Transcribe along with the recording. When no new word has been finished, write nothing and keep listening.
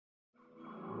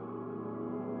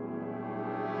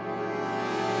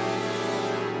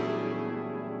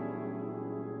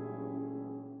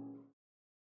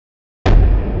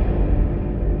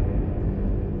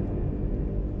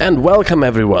And welcome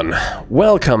everyone.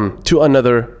 Welcome to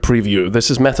another preview.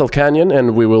 This is MetalCanyon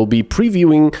and we will be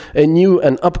previewing a new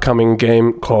and upcoming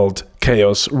game called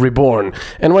Chaos Reborn.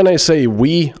 And when I say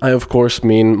we, I of course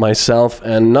mean myself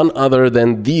and none other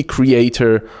than the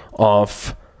creator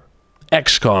of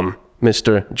XCOM,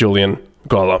 Mr. Julian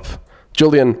Gollop.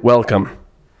 Julian, welcome.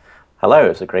 Hello,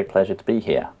 it's a great pleasure to be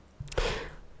here.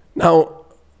 Now,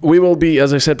 we will be,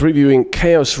 as I said, previewing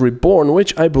Chaos Reborn,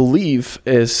 which I believe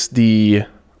is the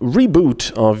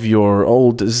reboot of your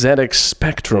old ZX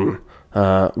Spectrum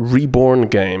Reborn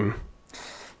game.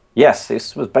 Yes,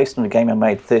 this was based on a game I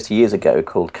made 30 years ago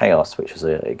called Chaos, which was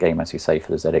a game, as you say,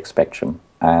 for the ZX Spectrum.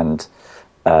 And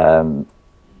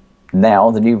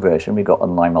now, the new version, we've got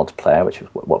online multiplayer, which is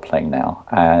what we're playing now.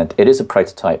 And it is a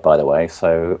prototype, by the way,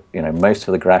 so you know most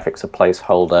of the graphics are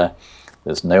placeholder.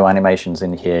 There's no animations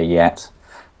in here yet.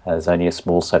 There's only a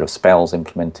small set of spells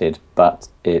implemented, but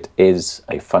it is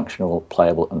a functional,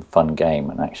 playable, and fun game.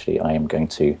 And actually, I am going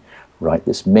to, right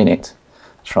this minute,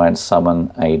 try and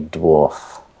summon a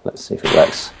dwarf. Let's see if it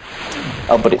works.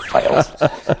 Oh, but it failed.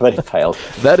 But it failed.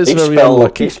 That is very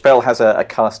unlucky. Each spell has a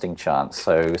casting chance,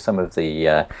 so some of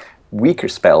the weaker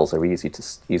spells are easy to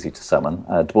summon.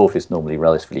 Dwarf is normally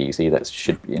relatively easy. That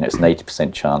should, it's an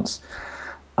 80% chance.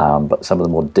 But some of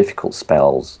the more difficult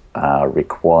spells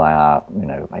require,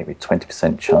 maybe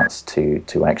 20% chance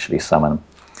to actually summon.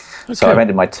 Okay. So I've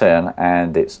ended my turn,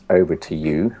 and it's over to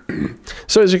you.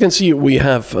 So as you can see, we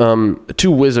have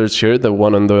two wizards here. The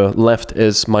one on the left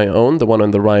is my own. The one on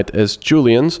the right is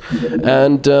Julian's.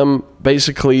 And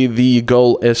basically, the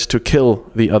goal is to kill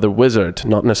the other wizard,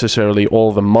 not necessarily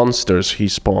all the monsters he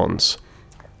spawns.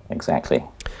 Exactly.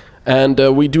 And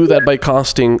we do that by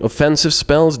casting offensive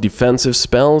spells, defensive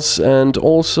spells, and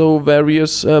also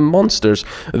various monsters.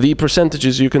 The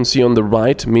percentages you can see on the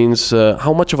right means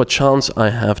how much of a chance I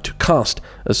have to cast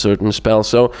a certain spell.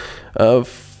 So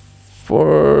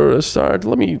for a start,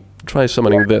 let me try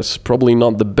summoning this. Probably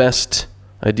not the best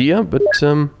idea, but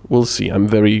we'll see. I'm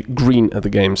very green at the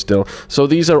game still. So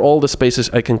these are all the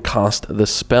spaces I can cast the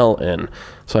spell in.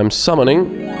 So I'm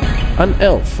summoning an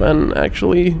elf and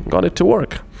actually got it to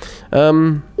work.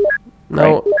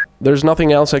 Now, there's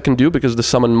nothing else I can do because the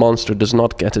summon monster does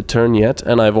not get a turn yet,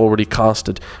 and I've already cast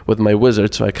it with my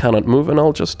wizard, so I cannot move, and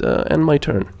I'll just end my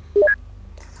turn.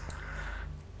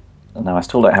 Now, I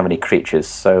still don't have any creatures,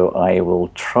 so I will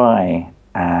try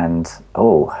and...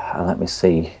 let me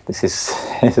see. This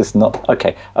is not...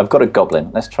 Okay, I've got a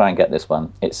goblin. Let's try and get this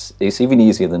one. It's even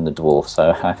easier than the dwarf,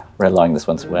 so I'm relying this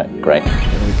one to work. Great.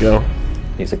 There we go.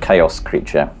 He's a chaos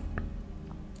creature.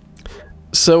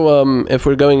 So if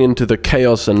we're going into the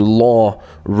chaos and law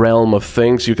realm of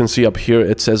things, you can see up here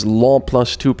it says law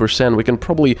plus 2%. We can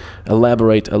probably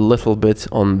elaborate a little bit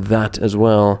on that as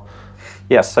well.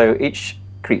 Yeah, so each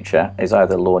creature is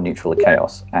either law, neutral, or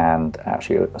chaos, and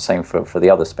actually the same for the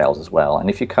other spells as well. And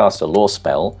if you cast a law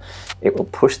spell, it will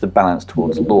push the balance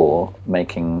towards law,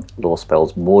 making law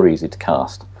spells more easy to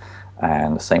cast.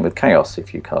 And the same with chaos.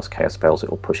 If you cast chaos spells,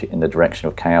 it will push it in the direction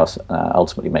of chaos,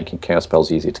 ultimately making chaos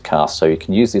spells easier to cast. So you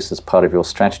can use this as part of your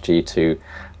strategy to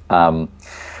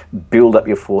build up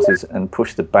your forces and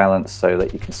push the balance so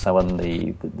that you can summon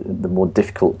the more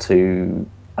difficult to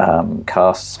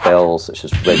cast spells, such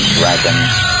as Red Dragon.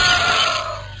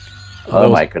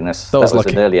 Oh my goodness, that was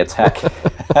an early attack.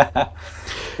 The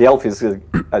elf is,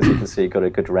 as you can see, got a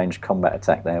good ranged combat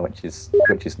attack there, which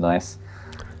is nice.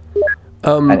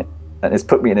 And it's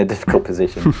put me in a difficult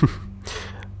position.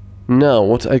 Now,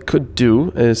 what I could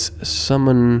do is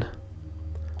summon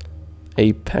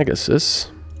a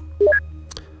Pegasus,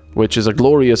 which is a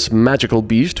glorious magical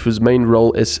beast whose main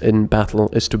role in battle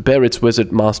is to bear its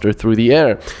wizard master through the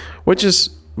air, which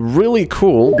is really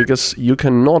cool because you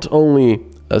can not only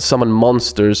summon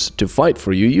monsters to fight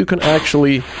for you, you can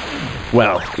actually...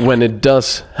 Well, when it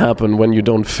does happen, when you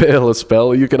don't fail a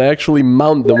spell, you can actually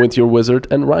mount them with your wizard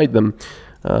and ride them.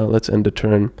 Let's end the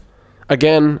turn.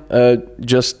 Again,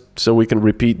 just so we can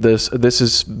repeat this, this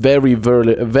is very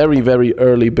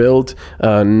early build.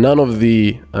 None of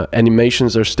the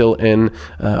animations are still in.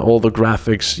 All the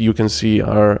graphics you can see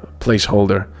are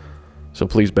placeholder. So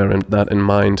please bear that in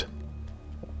mind.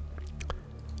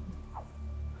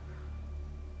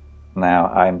 Now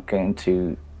I'm going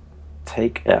to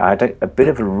take a bit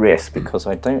of a risk because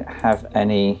I don't have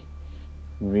any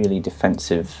really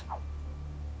defensive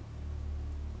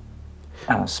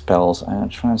spells. I'm going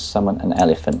to try and summon an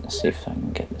elephant. Let's see if I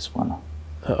can get this one.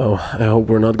 Uh-oh, I hope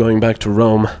we're not going back to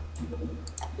Rome.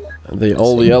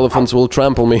 All the elephants will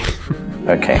trample me.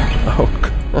 Okay. Oh.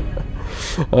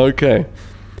 Okay.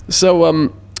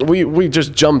 So, we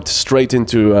just jumped straight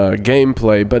into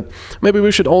gameplay, but maybe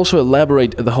we should also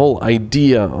elaborate the whole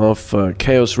idea of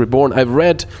Chaos Reborn. I've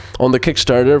read on the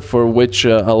Kickstarter, for which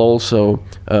I'll also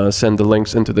send the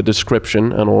links into the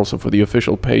description, and also for the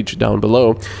official page down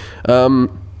below.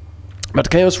 But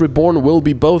Chaos Reborn will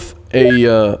be both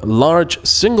a large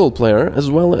single player as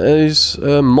well as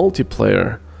a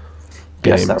multiplayer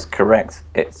game. Yes, that's correct.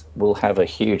 It will have a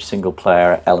huge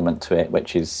single-player element to it,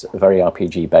 which is very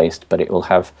RPG-based, but it will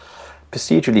have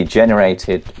procedurally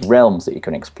generated realms that you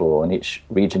can explore, and each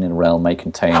region in a realm may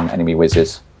contain enemy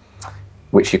wizards,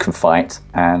 which you can fight,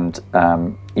 and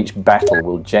each battle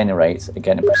will generate,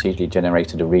 again, a procedurally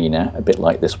generated arena, a bit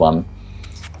like this one,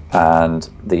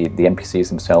 and the NPCs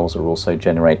themselves are also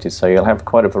generated, so you'll have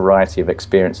quite a variety of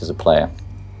experience as a player.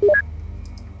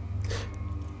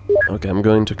 Okay, I'm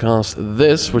going to cast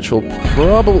this, which will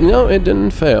probably... No, it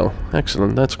didn't fail.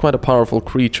 Excellent. That's quite a powerful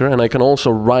creature, and I can also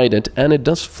ride it, and it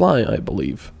does fly, I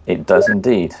believe. It does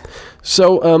indeed.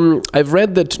 So, I've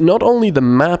read that not only the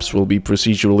maps will be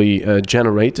procedurally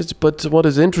generated, but what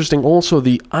is interesting, also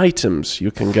the items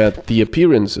you can get, the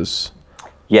appearances.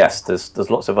 Yes, there's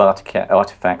lots of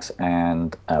artifacts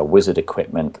and wizard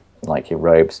equipment, like your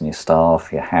robes and your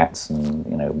staff, your hats,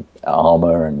 and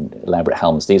armor and elaborate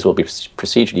helms. These will be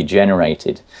procedurally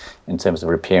generated in terms of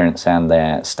their appearance and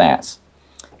their stats,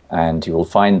 and you will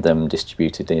find them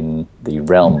distributed in the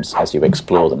realms as you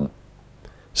explore them.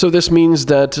 So this means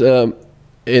that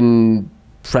in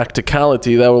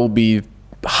practicality there will be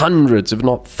hundreds, if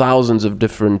not thousands, of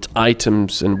different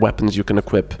items and weapons you can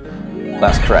equip.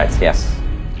 That's correct, yes.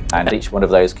 And each one of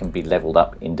those can be leveled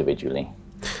up individually.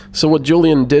 So what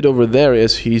Julian did over there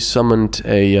is he summoned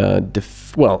a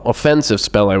offensive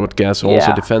spell, I would guess,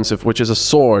 also defensive, which is a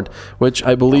sword, which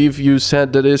I believe you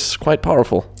said that is quite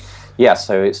powerful. Yeah,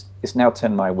 so it's now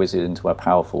turned my wizard into a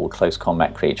powerful close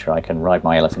combat creature. I can ride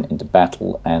my elephant into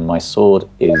battle, and my sword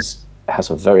has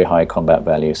a very high combat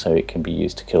value, so it can be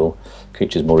used to kill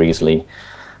creatures more easily.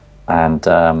 And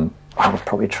I would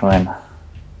probably try and...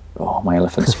 Oh, my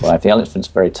elephant survived. The elephant's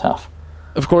very tough.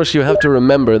 Of course, you have to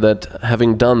remember that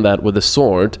having done that with a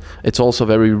sword, it's also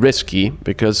very risky,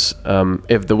 because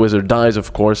if the wizard dies,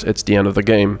 of course, it's the end of the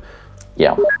game.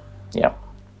 Yeah, yeah.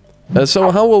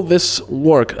 So how will this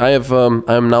work?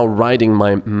 I'm now riding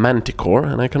my manticore,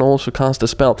 and I can also cast a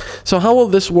spell. So how will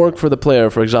this work for the player,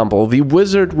 for example? The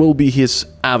wizard will be his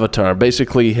avatar,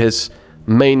 basically his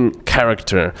main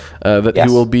character. That he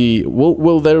will be...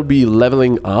 Will there be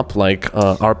leveling up, like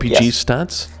RPG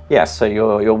stats? Yes, so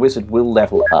your wizard will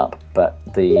level up, but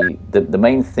the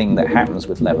main thing that happens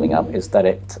with leveling up is that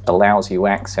it allows you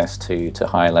access to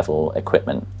higher level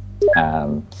equipment,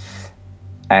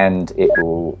 and it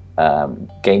will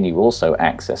gain you also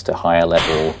access to higher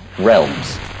level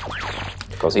realms,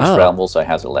 because each realm also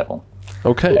has a level.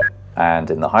 Okay.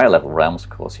 And in the higher level realms,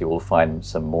 of course, you will find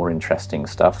some more interesting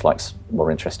stuff, like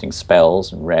more interesting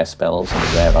spells and rare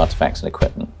artifacts and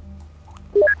equipment.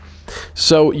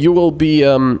 So you will be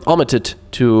omitted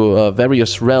to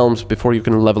various realms before you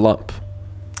can level up?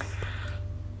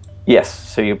 Yes,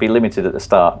 so you'll be limited at the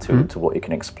start to what you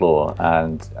can explore,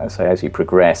 and so as you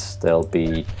progress there'll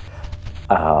be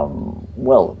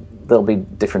there'll be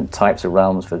different types of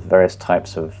realms with various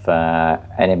types of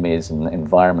enemies and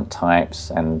environment types,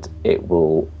 and it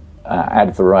will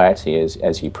add variety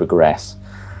as you progress.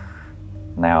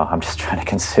 Now I'm just trying to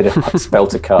consider what spell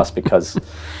to cast, because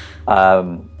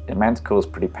Manticore is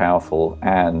pretty powerful,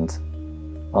 and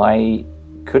I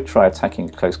could try attacking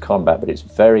close combat, but it's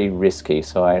very risky,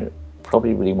 so I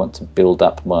probably really want to build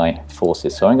up my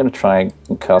forces. So I'm going to try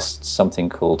and cast something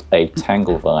called a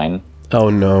Tanglevine. Oh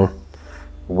no.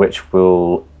 Which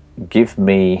will give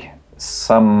me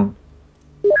some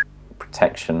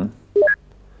protection.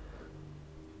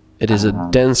 It is a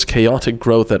dense, chaotic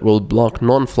growth that will block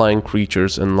non-flying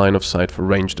creatures in line of sight for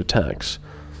ranged attacks.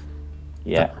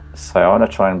 Yeah, so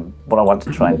what I want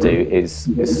to try and do is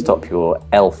stop your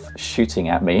elf shooting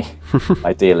at me,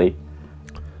 ideally.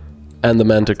 And the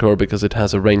Manticore, because it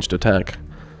has a ranged attack.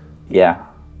 Yeah.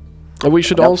 We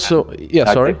should also...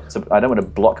 Yeah, sorry? I don't want to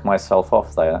block myself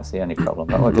off, though. That's the only problem.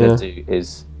 What I'm going to do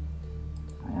is...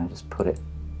 I'll just put it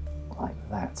like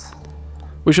that.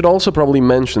 We should also probably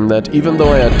mention that even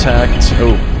though I attacked...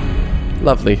 Oh,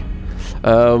 lovely.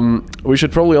 We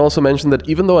should probably also mention that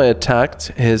even though I attacked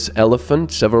his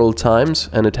elephant several times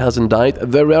and it hasn't died,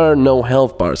 there are no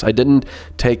health bars. I didn't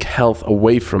take health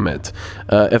away from it.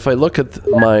 If I look at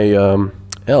my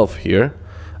elf here,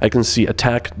 I can see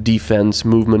attack, defense,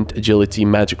 movement, agility,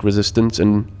 magic resistance,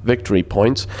 and victory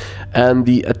points. And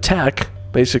the attack,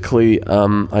 basically,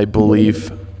 I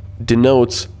believe,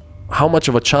 denotes how much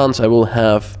of a chance I will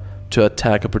have to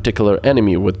attack a particular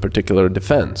enemy with particular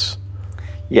defense.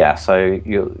 Yeah, so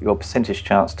your percentage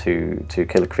chance to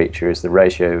kill a creature is the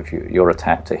ratio of your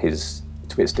attack to its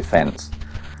defense.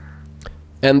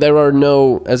 And there are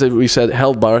no, as we said,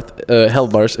 health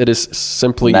bars. It is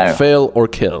simply fail or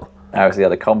kill. As the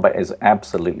other, combat is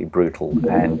absolutely brutal,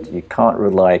 and you can't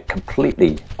rely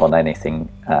completely on anything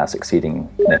succeeding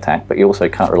in attack, but you also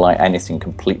can't rely on anything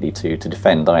completely to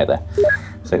defend either.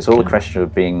 So it's all a question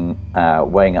of being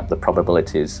weighing up the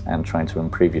probabilities and trying to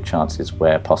improve your chances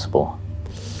where possible.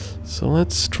 So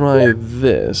let's try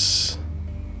this.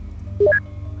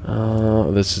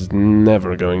 This is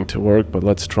never going to work, but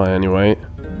let's try anyway.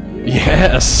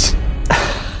 Yes!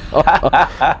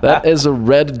 That is a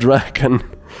red dragon.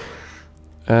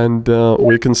 And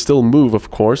we can still move, of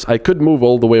course. I could move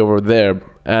all the way over there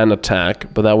and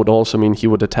attack, but that would also mean he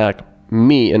would attack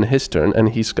me in his turn, and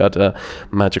he's got a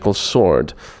magical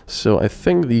sword. So I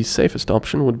think the safest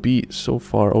option would be so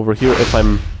far over here if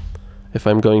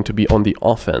I'm going to be on the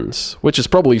offense, which is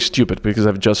probably stupid because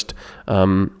I've just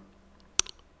done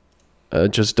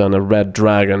a red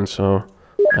dragon, so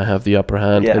I have the upper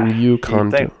hand, and you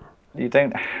can't. You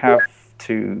don't have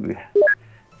to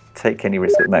take any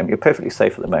risk at the moment. You're perfectly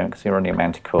safe at the moment because you're on your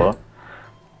manticore.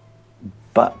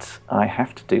 But I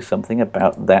have to do something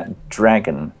about that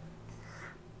dragon.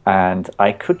 And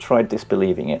I could try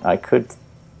disbelieving it. I could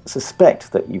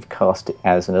suspect that you've cast it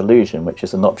as an illusion, which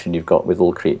is an option you've got with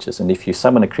all creatures. And if you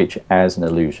summon a creature as an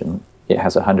illusion, it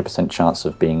has a 100% chance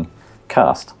of being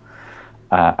cast.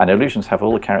 And illusions have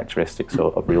all the characteristics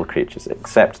of real creatures,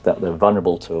 except that they're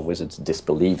vulnerable to a wizard's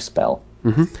disbelieve spell.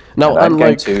 Mm-hmm. Now, I'm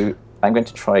going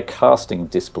to try casting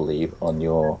disbelieve on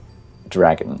your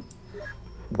dragon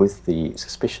with the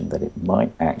suspicion that it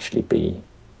might actually be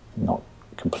not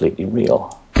completely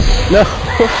real. No!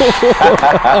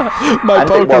 My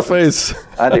poker face.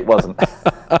 And it wasn't.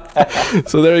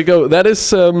 So there you go. That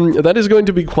is going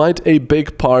to be quite a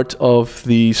big part of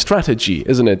the strategy,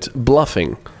 isn't it?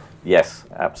 Bluffing. Yes,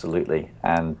 absolutely.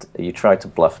 And you tried to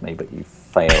bluff me, but you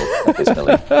failed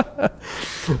abysmally.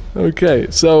 Okay,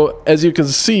 so as you can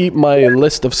see, my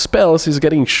list of spells is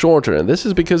getting shorter, and this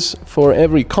is because for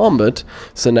every combat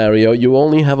scenario you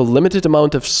only have a limited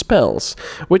amount of spells,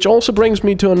 which also brings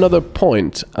me to another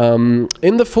point.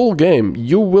 In the full game,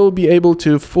 you will be able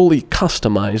to fully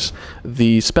customize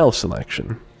the spell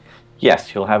selection.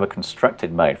 Yes, you'll have a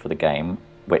constructed mode for the game,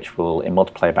 which will, in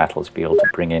multiplayer battles, be able to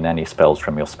bring in any spells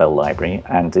from your spell library.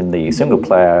 And in the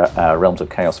single-player Realms of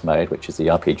Chaos mode, which is the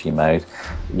RPG mode,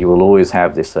 you will always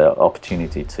have this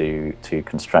opportunity to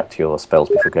construct your spells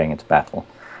before going into battle.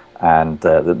 And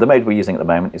the mode we're using at the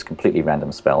moment is completely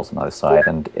random spells on either side,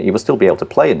 and you will still be able to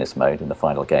play in this mode in the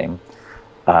final game.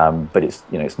 But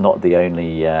it's not the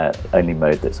only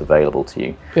mode that's available to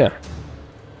you. Yeah.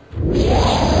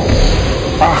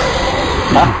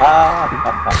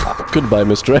 Goodbye,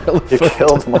 Mr. Elephant. You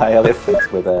killed my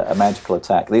elephant with a magical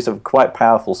attack. These are quite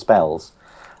powerful spells,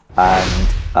 and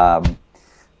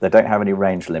they don't have any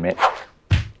range limit.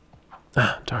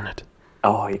 Ah, darn it.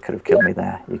 Oh, you could have killed me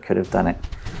there. You could have done it.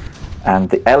 And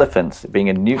the elephant, being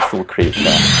a neutral creature,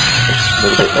 is a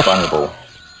little bit vulnerable.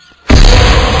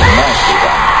 Nicely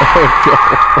done.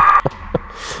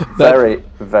 Oh, very,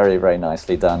 very, very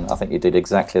nicely done. I think you did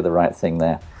exactly the right thing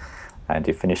there. And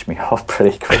you finished me off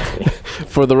pretty quickly.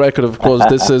 For the record, of course,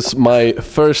 this is my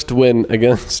first win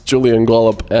against Julian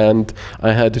Gollop, and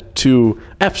I had 2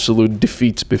 absolute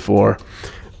defeats before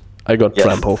I got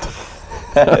trampled.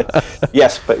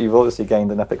 Yes, but you've obviously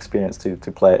gained enough experience to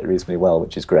play it reasonably well,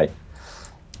 which is great.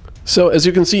 So, as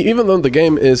you can see, even though the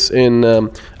game is in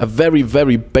a very,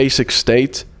 very basic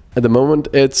state at the moment,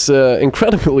 it's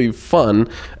incredibly fun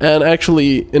and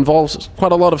actually involves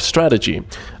quite a lot of strategy.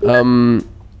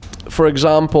 For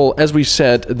example, as we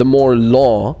said, the more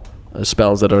law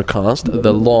spells that are cast,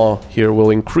 the law here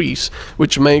will increase,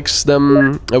 which makes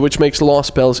law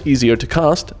spells easier to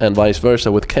cast, and vice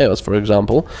versa with chaos, for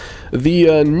example.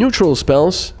 The neutral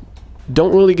spells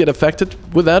don't really get affected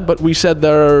with that, but we said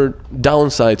there are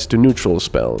downsides to neutral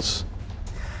spells.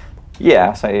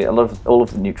 Yeah, so all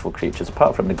of the neutral creatures,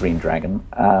 apart from the green dragon,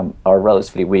 are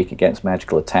relatively weak against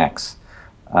magical attacks,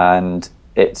 and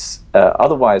it's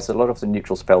otherwise a lot of the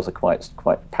neutral spells are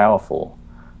quite powerful,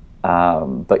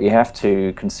 but you have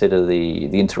to consider the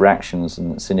interactions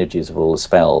and the synergies of all the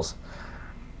spells.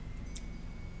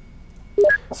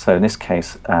 So in this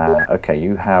case, okay,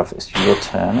 it's your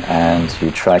turn, and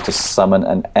you try to summon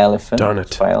an elephant. Darn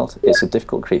it! Failed. It's a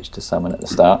difficult creature to summon at the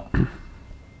start.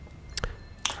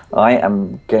 I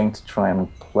am going to try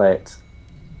and play it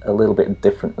a little bit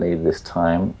differently this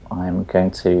time. I'm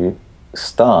going to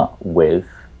start with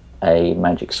a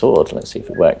magic sword. Let's see if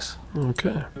it works.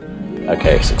 Okay.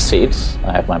 Okay, it succeeds.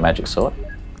 I have my magic sword.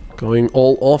 Going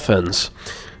all offense.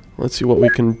 Let's see what we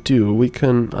can do.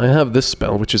 I have this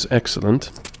spell, which is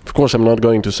excellent. Of course, I'm not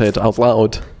going to say it out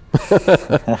loud.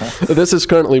 This is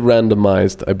currently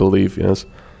randomized, I believe, yes.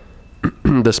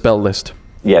 The spell list.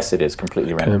 Yes, it is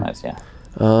completely randomized,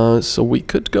 yeah. So we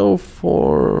could go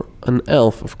for an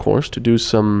elf, of course, to do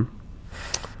some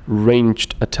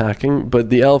ranged attacking, but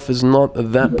the elf is not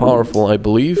that powerful, I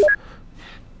believe.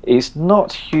 It's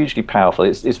not hugely powerful.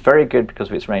 It's very good because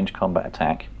of its ranged combat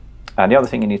attack. And the other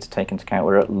thing you need to take into account,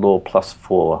 we're at law plus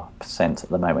 4% at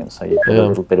the moment, so you've got a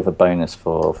little bit of a bonus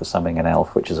for summoning an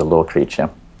elf, which is a law creature.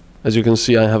 As you can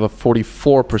see, I have a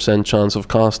 44% chance of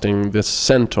casting this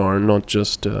centaur, not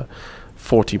just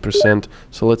 40%.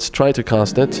 So let's try to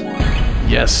cast it.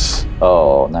 Yes.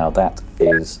 Oh, now that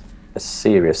is a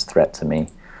serious threat to me.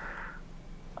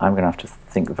 I'm going to have to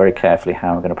think very carefully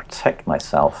how I'm going to protect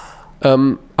myself.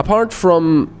 Apart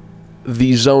from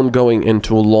the zone going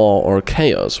into law or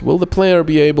chaos, will the player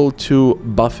be able to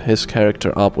buff his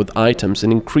character up with items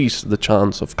and increase the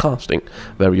chance of casting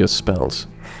various spells?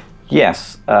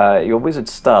 Yes, your wizard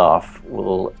staff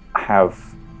will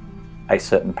have a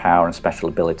certain power and special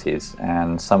abilities,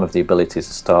 and some of the abilities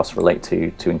of staffs relate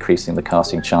to increasing the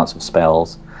casting chance of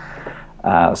spells.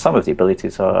 Some of the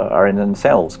abilities are in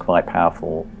themselves quite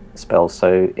powerful spells,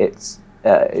 so it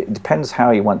depends how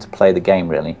you want to play the game,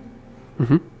 really.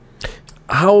 Mm-hmm.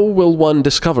 How will one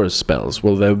discover spells?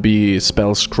 Will there be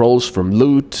spell scrolls from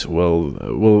loot?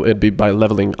 Will it be by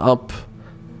leveling up?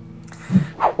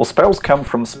 Well, spells come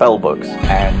from spell books,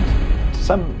 and to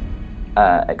some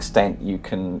extent you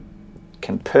can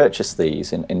purchase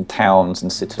these in towns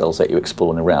and citadels that you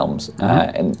explore in the realms.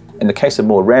 And in the case of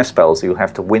more rare spells, you'll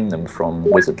have to win them from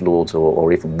wizard lords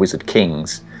or even wizard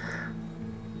kings,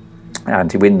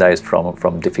 and you win those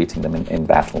from defeating them in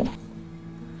battle.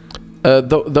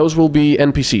 Those will be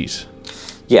NPCs?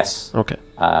 Yes. Okay.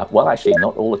 Well, actually,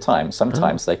 not all the time.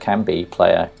 Sometimes they can be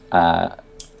player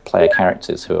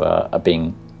characters who are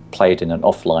being played in an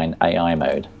offline AI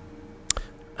mode.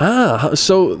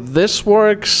 So this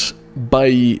works by...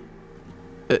 do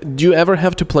you ever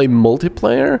have to play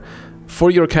multiplayer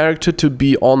for your character to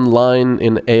be online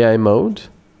in AI mode?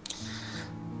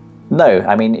 No,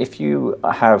 I mean, if you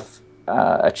have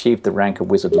achieved the rank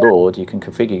of Wizard Lord, you can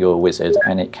configure your wizard,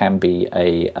 and it can be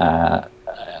a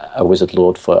Wizard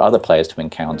Lord for other players to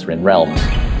encounter in realms,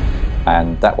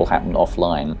 and that will happen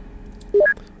offline.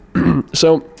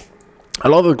 So, a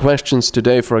lot of the questions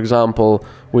today, for example,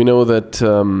 we know that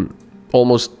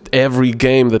almost every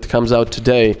game that comes out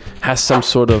today has some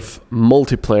sort of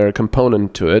multiplayer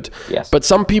component to it. Yes. But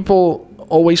some people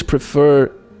always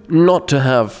prefer not to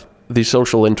have the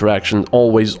social interaction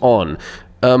always on.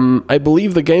 I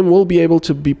believe the game will be able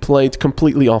to be played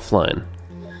completely offline.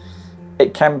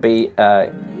 It can be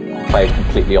played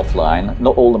completely offline.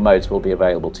 Not all the modes will be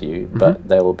available to you, but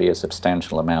there will be a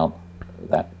substantial amount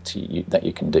that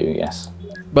you can do, yes.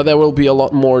 But there will be a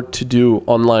lot more to do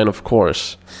online, of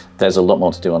course. There's a lot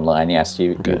more to do online, yes.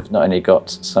 You've not only got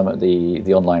some of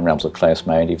the online realms of Chaos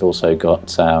mode, you've also got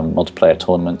multiplayer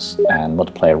tournaments and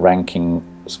multiplayer rankings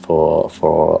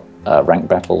for rank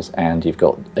battles, and you've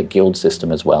got a guild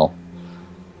system as well.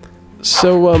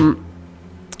 So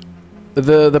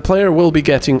the player will be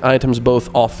getting items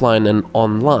both offline and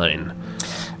online.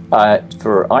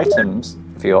 For items,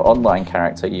 for your online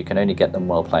character, you can only get them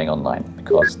while playing online,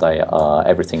 because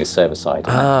everything is server-side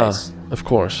in that case. Of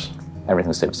course. Everything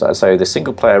is server-side. So the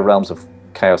single-player Realms of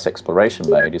Chaos Exploration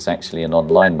mode is actually an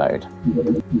online mode.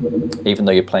 Even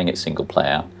though you're playing it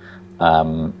single-player,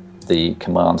 the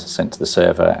commands are sent to the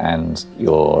server, and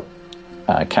your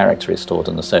character is stored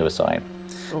on the server side.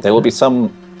 Okay. There will be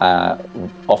some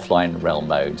offline realm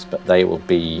modes, but they will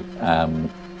be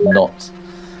not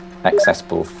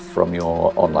accessible from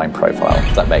your online profile,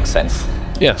 if that makes sense.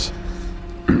 Yes.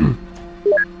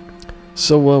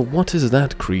 So what is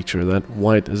that creature, that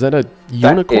white? Is that a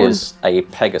unicorn? That is a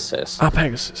Pegasus. Ah,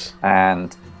 Pegasus.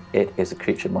 And it is a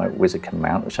creature my wizard can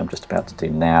mount, which I'm just about to do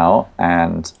now.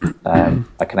 And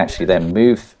I can actually then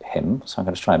move him. So I'm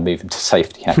going to try and move him to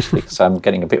safety, actually. So I'm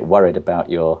getting a bit worried about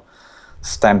your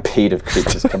stampede of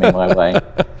creatures coming my way.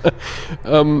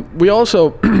 We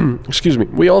also, excuse me,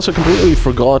 we also completely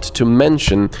forgot to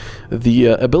mention the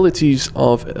abilities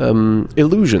of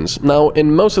illusions. Now,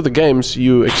 in most of the games,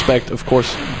 you expect, of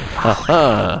course,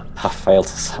 I failed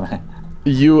to summon it.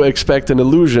 You expect an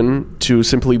illusion to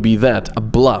simply be that, a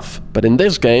bluff. But in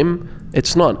this game,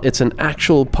 It's not. It's an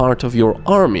actual part of your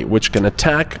army, which can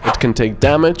attack, it can take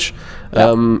damage,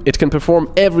 it can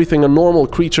perform everything a normal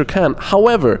creature can.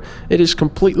 However, it is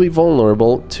completely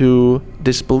vulnerable to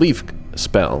Disbelief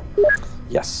spell.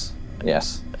 Yes,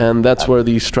 yes. And that's where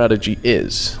the strategy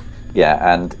is.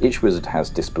 Yeah, and each wizard has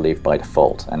Disbelief by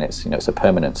default, and it's, you know, it's a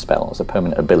permanent spell, it's a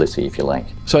permanent ability, if you like.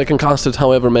 So I can cast it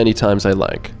however many times I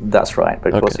like. That's right,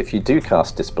 but of course if you do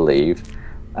cast Disbelief,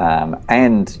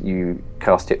 and you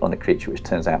cast it on a creature which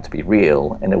turns out to be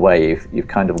real, in a way you've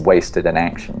kind of wasted an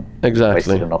action. Exactly.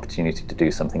 Wasted an opportunity to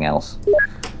do something else.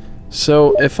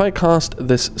 So if I cast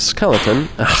this skeleton...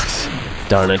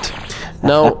 darn it.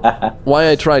 Now,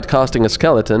 why I tried casting a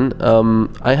skeleton,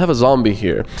 I have a zombie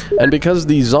here. And because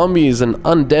the zombie is an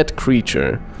undead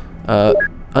creature,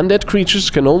 undead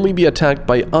creatures can only be attacked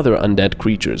by other undead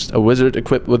creatures, a wizard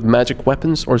equipped with magic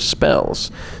weapons or spells.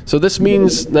 So this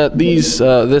means that this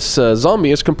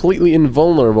zombie is completely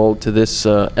invulnerable to this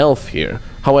elf here.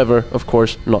 However, of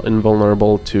course, not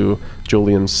invulnerable to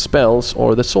Julian's spells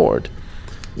or the sword.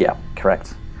 Yeah,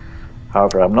 correct.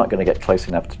 However, I'm not going to get close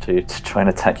enough to try and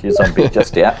attack your zombie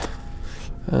just yet.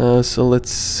 So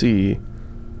let's see.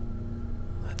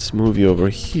 Let's move you over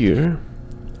here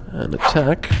and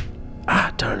attack.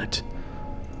 Ah, darn it.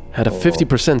 Had a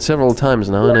 50% several times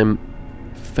now and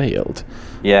I'm failed.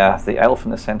 Yeah, the elf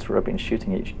and the centaur have been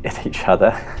shooting at each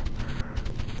other.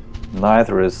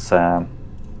 Neither has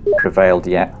prevailed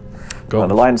yet. And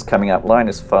the lion's coming up. Lion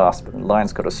is fast, but the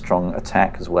lion's got a strong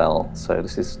attack as well. So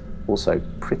this is also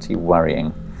pretty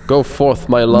worrying. Go forth,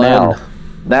 my lion.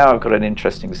 Now I've got an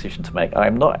interesting decision to make.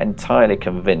 I'm not entirely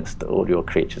convinced that all your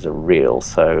creatures are real,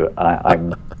 so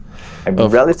I'm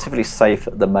relatively safe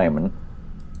at the moment.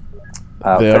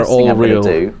 They're first thing all I'm real.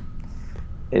 going to do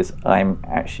is I'm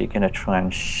actually going to try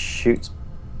and shoot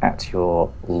at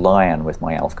your lion with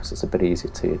my elf, because it's a bit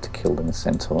easier to kill than the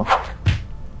centaur.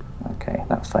 Okay,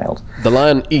 that failed. The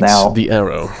lion eats the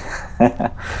arrow.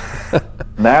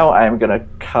 Now I'm going to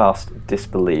cast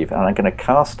Disbelief, and I'm going to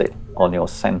cast it on your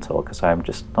centaur because I'm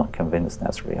just not convinced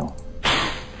that's real.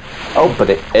 Oh, but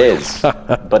it is.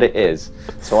 But it is.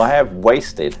 So I have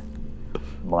wasted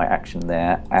my action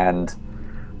there, and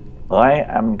I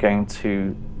am going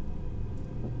to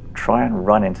try and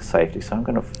run into safety. So I'm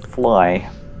going to fly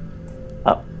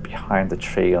up behind the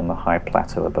tree on the high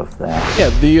plateau above there. Yeah,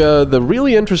 the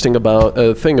really interesting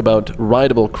thing about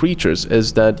rideable creatures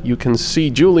is that you can see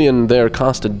Julian there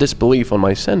casted Disbelief on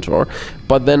my centaur,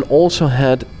 but then also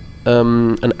had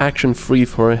an action free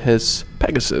for his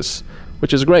Pegasus,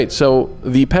 which is great. So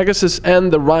the Pegasus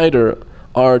and the rider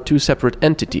are two separate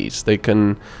entities. They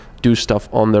can do stuff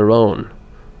on their own.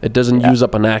 It doesn't use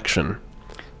up an action.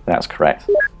 That's correct.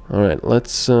 Alright,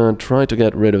 let's try to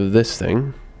get rid of this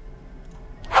thing.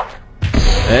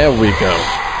 There we go.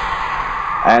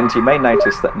 And you may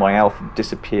notice that my elf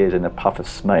disappeared in a puff of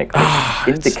smoke,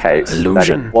 which indicates that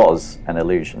it was an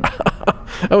illusion.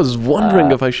 I was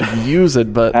wondering if I should use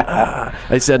it, but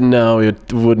I said no,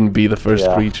 it wouldn't be the first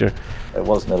creature. It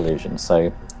was an illusion,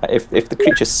 so if the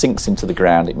creature sinks into the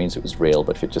ground, it means it was real,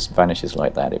 but if it just vanishes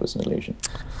like that, it was an illusion.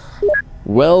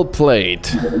 Well played.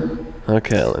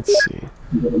 Okay, let's see.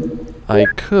 I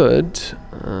could...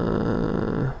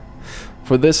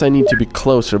 for this I need to be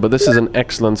closer, but this is an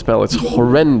excellent spell. It's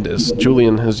horrendous.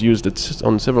 Julian has used it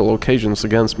on several occasions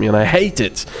against me, and I hate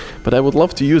it, but I would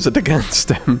love to use it against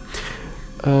him.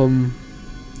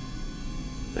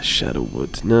 Shadow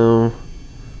Wood, no.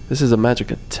 This is a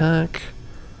magic attack.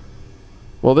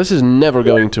 Well, this is never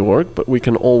going to work, but we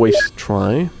can always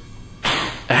try.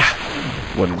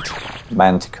 Wouldn't.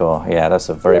 Manticore, yeah, that's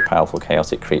a very powerful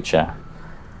chaotic creature.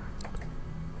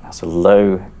 That's a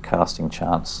low casting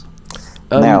chance.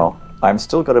 Now, I'm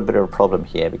still got a bit of a problem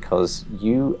here because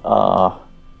you are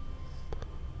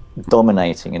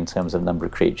dominating in terms of number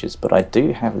of creatures, but I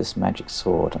do have this magic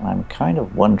sword, and I'm kind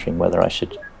of wondering whether I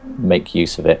should make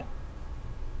use of it.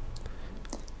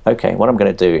 Okay, what I'm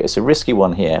going to do, it's a risky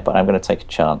one here, but I'm going to take a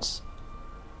chance.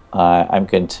 I'm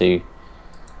going to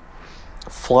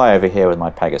fly over here with my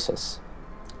Pegasus.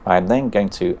 I'm then going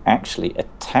to actually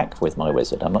attack with my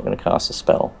wizard. I'm not going to cast a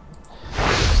spell.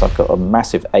 So I've got a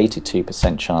massive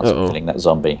 82% chance of killing that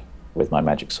zombie with my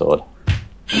magic sword.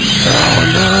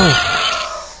 Oh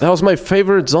no! That was my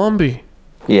favorite zombie.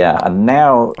 Yeah, and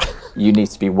now you need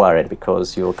to be worried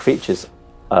because your creatures,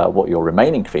 your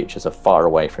remaining creatures are far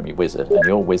away from your wizard, and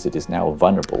your wizard is now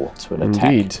vulnerable to an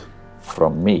attack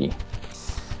from me.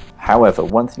 However,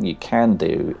 one thing you can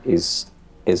do is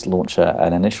launch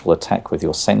an initial attack with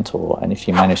your centaur, and if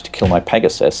you manage to kill my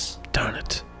Pegasus... Darn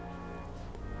it.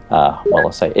 Well,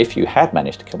 I'll say, if you had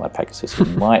managed to kill my Pegasus, you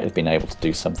might have been able to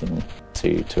do something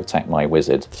to attack my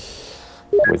wizard.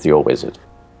 with your wizard.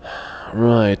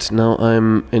 Right, now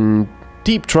I'm in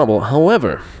deep trouble.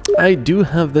 However, I do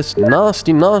have this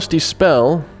nasty, nasty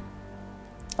spell.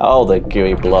 Oh, the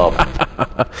gooey blob.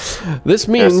 This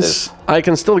means I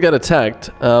can still get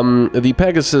attacked. The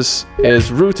Pegasus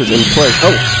is rooted in place.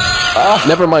 Oh,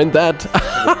 never mind that.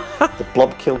 The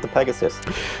blob killed the Pegasus.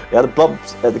 Yeah, the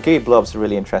blobs, the gooey blob's a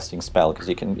really interesting spell because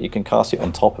you can cast it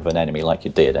on top of an enemy like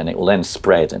you did, and it will then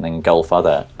spread and engulf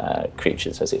other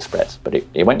creatures as it spreads. But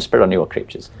it won't spread on your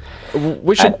creatures.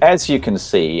 And as you can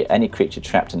see, any creature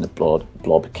trapped in the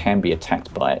blob can be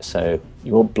attacked by it. So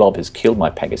your blob has killed my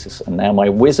Pegasus, and now my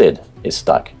wizard is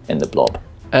stuck in the blob.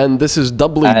 And this is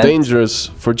doubly dangerous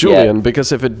for Julian,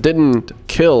 because if it didn't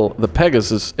kill the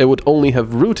Pegasus, it would only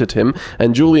have rooted him,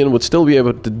 and Julian would still be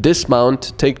able to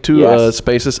dismount, take two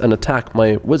spaces, and attack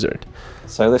my wizard.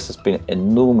 So this has been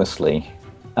enormously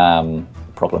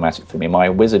problematic for me. My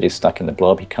wizard is stuck in the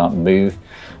blob, he can't move.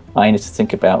 I need to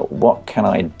think about what can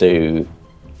I do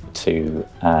to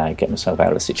get myself out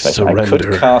of the situation. Surrender. I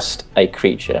could cast a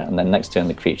creature, and then next turn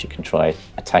the creature can try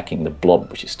attacking the blob,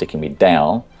 which is sticking me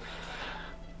down.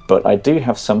 But I do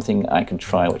have something I can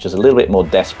try, which is a little bit more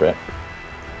desperate.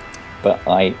 But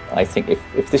I think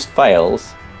if this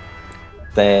fails,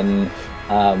 then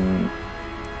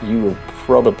you will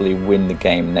probably win the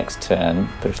game next turn.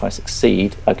 But if I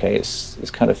succeed, okay,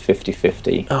 it's kind of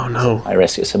 50-50. Oh no! I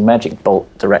risk it. It's a magic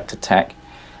bolt direct attack.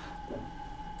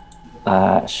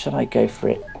 Should I go for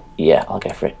it? Yeah, I'll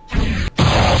go for it.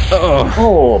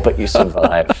 Oh, but you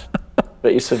survived.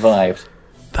 But you survived.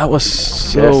 That was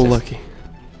so lucky.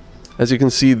 As you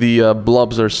can see, the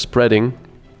blobs are spreading.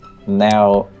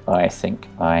 Now I think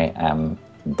I am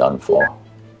done for.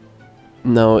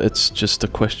 Now it's just a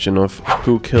question of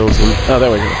who kills him. Oh,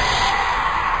 there we go.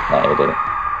 There you did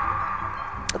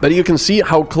it. But you can see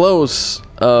how close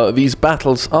these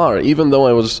battles are. Even though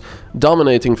I was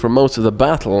dominating for most of the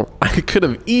battle, I could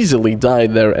have easily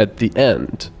died there at the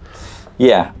end.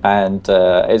 Yeah, and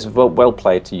it's well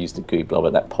played to use the gooey blob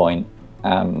at that point.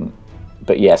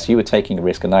 But yes, you were taking a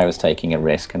risk and I was taking a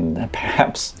risk, and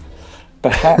perhaps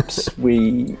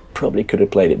we probably could have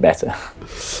played it better.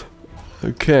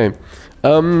 Okay.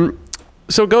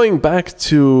 So going back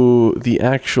to the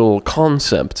actual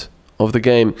concept of the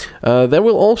game, there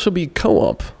will also be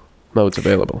co-op modes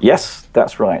available. Yes,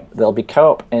 that's right. There'll be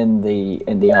co-op in the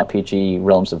RPG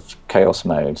Realms of Chaos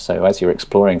mode. So as you're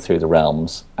exploring through the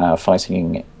realms,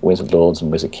 fighting wizard lords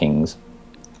and wizard kings,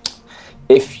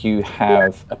 if you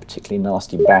have a particularly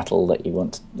nasty battle that you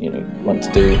want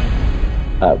to do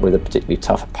with a particularly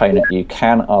tough opponent, you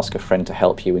can ask a friend to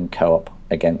help you in co-op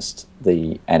against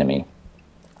the enemy.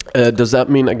 Does that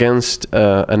mean against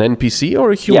an NPC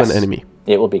or a human enemy?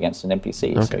 It will be against an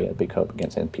NPC, okay. So it'll be co-op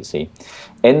against an NPC.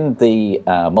 In the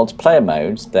multiplayer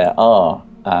modes, there are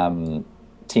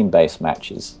team-based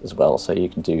matches as well, so you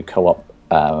can do co-op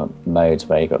modes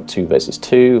where you've got 2 versus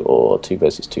 2 or 2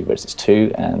 versus 2 versus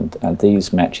 2, and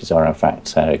these matches are in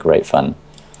fact great fun.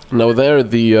 Now there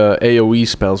the AoE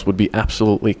spells would be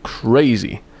absolutely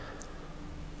crazy.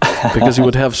 Because you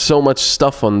would have so much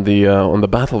stuff on the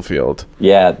battlefield.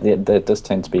 Yeah, there does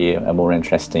tend to be a more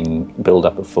interesting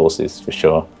build-up of forces for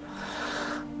sure.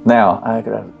 Now, I've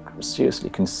got to seriously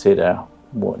consider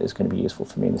what is going to be useful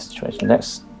for me in this situation.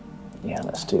 Let's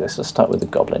do this. Let's start with the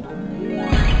goblin.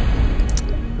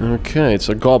 Okay, it's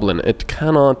a goblin. It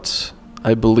cannot,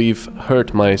 I believe,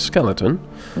 hurt my skeleton.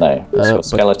 No, the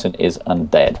skeleton is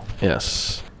undead.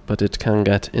 Yes, but it can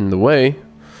get in the way.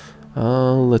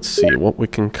 Let's see what we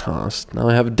can cast. Now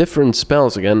I have different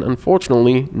spells again.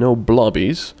 Unfortunately, no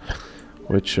blobbies,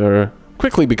 which are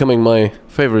quickly becoming my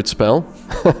favorite spell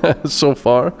so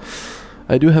far.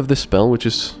 I do have this spell, which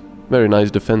is very nice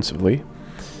defensively.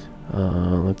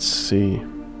 Let's see.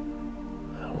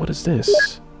 What is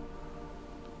this?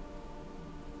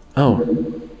 Oh.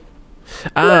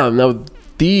 Now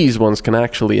these ones can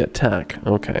actually attack.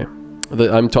 Okay.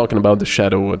 I'm talking about the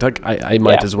shadow attack. I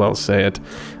might as well say it.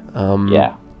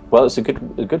 Yeah, well, it's a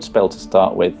good spell to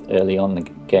start with early on in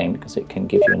the game because it can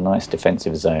give you a nice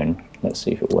defensive zone. Let's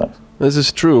see if it works. This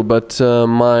is true, but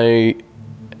my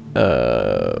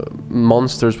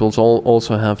monsters will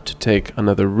also have to take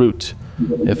another route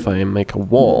if I make a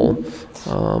wall.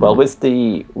 Well, with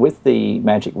the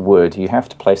magic wood, you have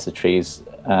to place the trees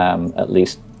at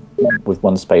least with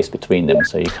one space between them,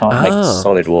 so you can't make a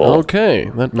solid wall.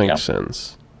 Okay, that makes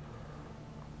sense.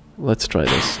 Let's try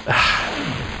this.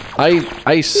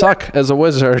 I suck as a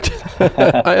wizard.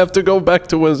 I have to go back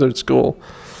to wizard school.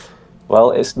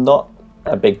 Well, it's not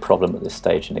a big problem at this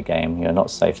stage in the game. You're not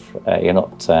safe. You're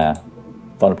not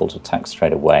vulnerable to attack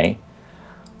straight away.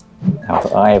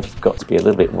 However, I've got to be a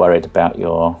little bit worried about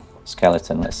your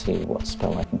skeleton. Let's see what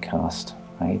spell I can cast.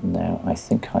 I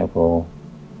think I will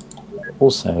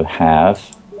also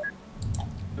have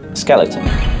skeleton.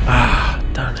 Ah,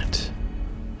 darn it.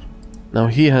 Now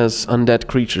he has undead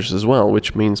creatures as well,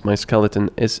 which means my skeleton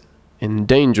is in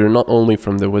danger not only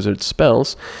from the wizard's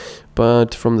spells,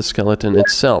 but from the skeleton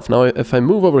itself. Now, if I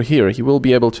move over here, he will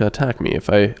be able to attack me. If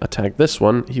I attack this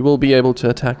one, he will be able to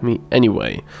attack me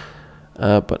anyway.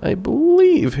 But I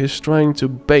believe he's trying to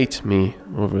bait me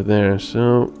over there,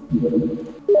 so...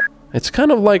 It's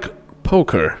kind of like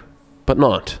poker, but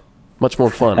not. Much more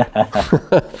fun.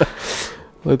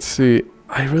 Let's see.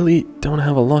 I really don't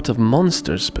have a lot of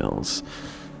monster spells.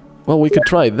 Well, we could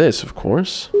try this, of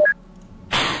course.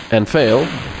 And fail.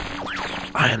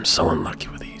 I am so unlucky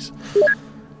with these.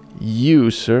 You,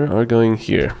 sir, are going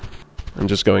here. I'm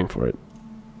just going for it.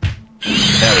 There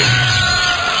we go.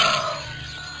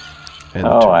 And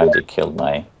and you killed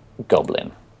my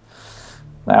goblin.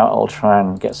 Now I'll try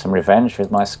and get some revenge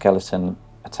with my skeleton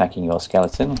attacking your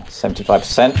skeleton.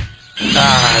 75%.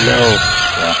 Ah,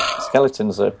 no. Yeah,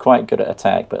 skeletons are quite good at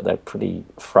attack, but they're pretty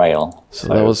frail. So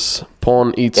that was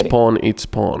pawn eats pawn eats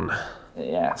pawn.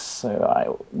 Yeah, so I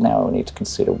now need to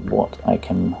consider what I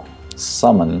can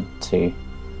summon to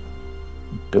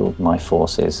build my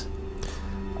forces.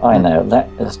 I know, let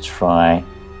us try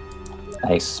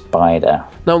a spider.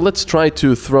 Now let's try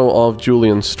to throw off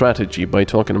Julian's strategy by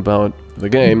talking about the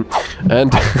game.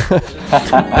 And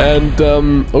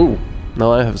oh,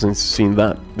 no, I haven't seen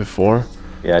that before.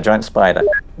 Yeah, giant spider.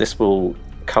 This will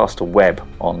cast a web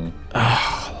on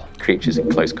creatures in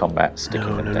close combat,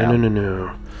 sticking them down.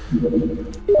 No.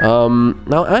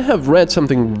 Now I have read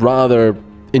something rather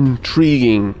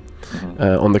intriguing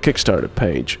on the Kickstarter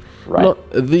page. Right. Now,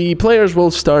 the players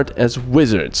will start as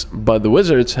wizards, but the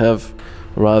wizards have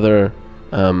rather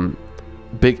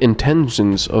big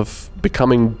intentions of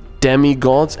becoming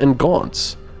demigods and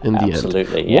gods in the end.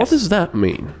 Absolutely, yes. What does that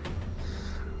mean?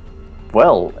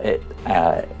 Well,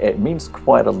 it means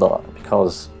quite a lot,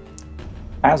 because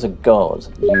as a god,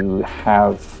 you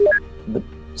have the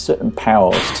certain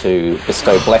powers to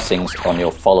bestow blessings on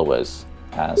your followers,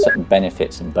 certain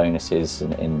benefits and bonuses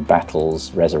in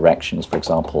battles, resurrections, for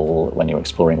example, when you're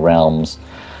exploring realms,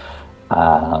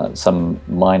 some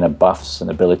minor buffs and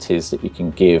abilities that you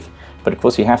can give. But of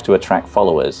course, you have to attract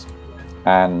followers.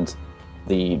 And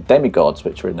the demigods,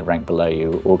 which are in the rank below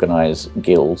you, organize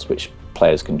guilds which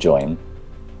players can join.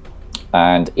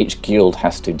 And each guild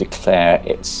has to declare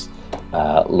its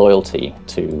loyalty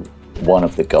to one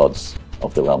of the gods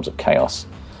of the realms of chaos.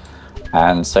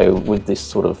 And so with this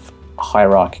sort of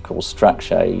hierarchical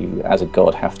structure, you as a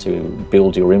god have to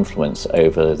build your influence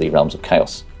over the realms of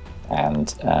chaos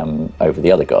and over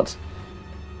the other gods.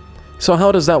 So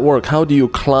how does that work? How do you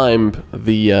climb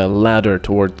the ladder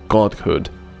toward godhood?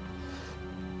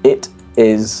 It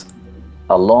is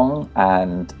a long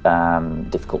and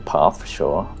difficult path, for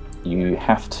sure. You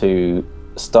have to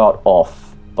start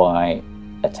off by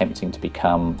attempting to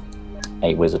become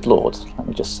a wizard lord. Let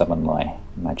me just summon my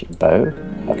magic bow.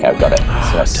 Okay, I've got it.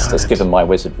 So that's given my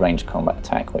wizard range combat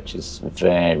attack, which is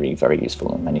very, very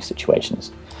useful in many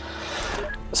situations.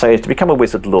 So to become a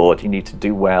wizard lord, you need to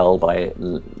do well by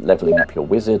leveling up your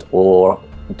wizard, or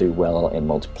do well in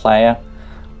multiplayer,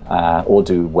 or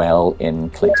do well in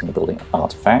collecting and building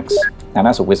artifacts. And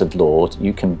as a wizard lord,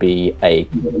 you can be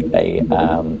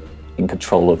in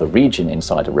control of a region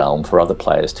inside a realm for other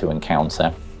players to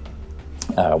encounter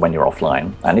when you're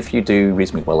offline. And if you do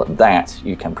reasonably well at that,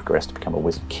 you can progress to become a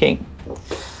wizard king.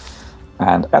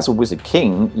 And as a wizard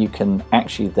king, you can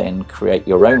actually then create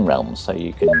your own realms. So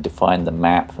you can define the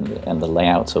map and the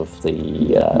layout of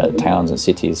the towns and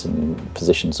cities and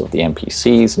positions of the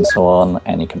NPCs and so on.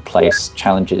 And you can place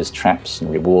challenges, traps,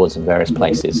 and rewards in various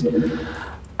places.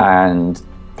 And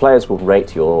players will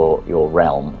rate your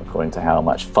realm according to how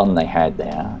much fun they had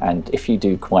there. And if you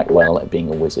do quite well at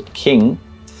being a wizard king,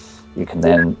 you can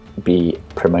then be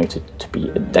promoted to be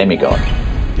a demigod.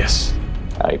 Yes.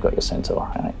 You've got your centaur,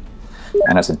 right?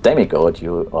 And as a demigod,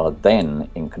 you are then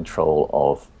in control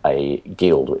of a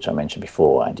guild, which I mentioned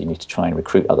before, and you need to try and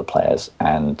recruit other players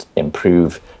and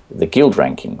improve the guild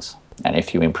rankings. And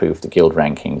if you improve the guild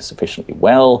rankings sufficiently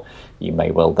well, you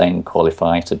may well then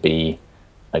qualify to be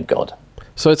a god.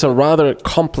 So it's a rather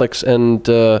complex and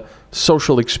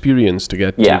social experience to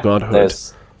get to godhood.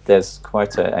 There's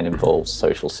quite an involved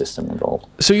social system involved.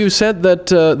 So you said that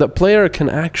the player can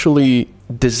actually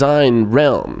design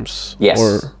realms? Yes.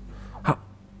 Or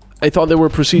I thought they were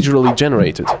procedurally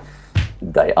generated.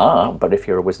 They are, but if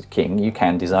you're a wizard king, you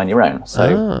can design your own.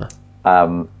 So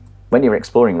when you're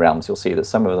exploring realms, you'll see that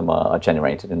some of them are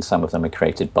generated and some of them are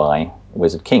created by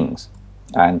wizard kings.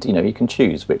 And you can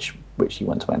choose which you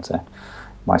want to enter.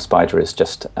 My spider is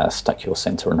just stuck your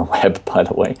center in a web, by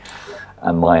the way,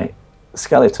 and my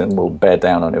skeleton will bear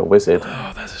down on your wizard.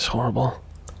 Oh, that is horrible.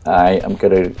 I am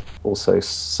going to also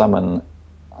summon.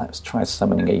 Let's try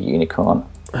summoning a unicorn.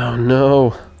 Oh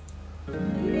no!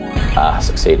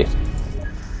 Succeeded.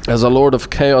 As a Lord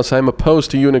of Chaos, I'm opposed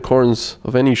to unicorns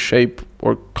of any shape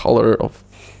or color of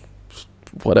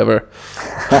whatever.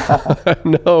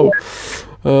 No.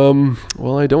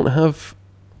 Well, I don't have...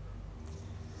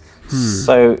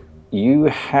 So you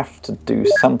have to do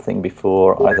something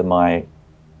before either my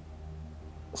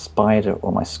spider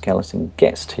or my skeleton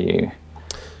gets to you.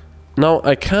 Now,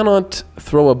 I cannot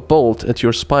throw a bolt at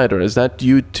your spider. Is that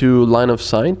due to line of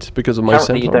sight because of my centaur?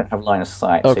 Currently, you don't have line of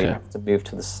sight, Okay. so you have to move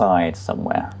to the side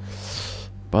somewhere.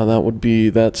 But that would be...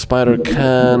 That spider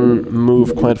can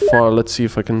move quite far. Let's see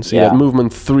if I can see that.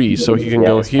 Movement 3, so he can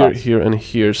go here, here, and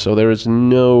here. So there is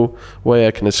no way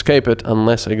I can escape it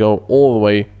unless I go all the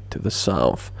way to the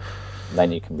south.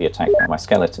 Then you can be attacked by my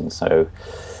skeleton, so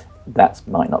that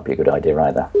might not be a good idea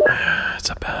either. It's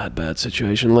a bad, bad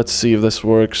situation. Let's see if this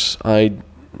works. I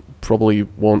probably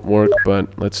won't work,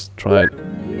 but let's try it.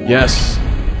 Yes!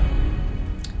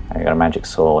 I got a magic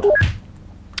sword.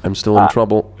 I'm still in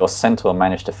trouble. Your centaur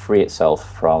managed to free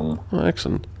itself from... Oh,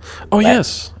 excellent. Oh,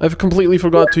 yes! I've completely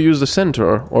forgot to use the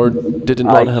centaur, or did it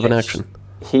not have an action?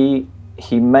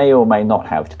 He may or may not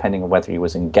have, depending on whether he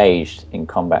was engaged in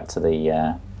combat to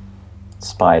the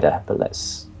spider, but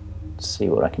let's see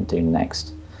what I can do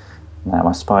next. Now,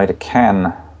 my spider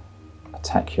can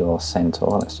attack your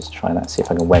centaur. Let's just try that, see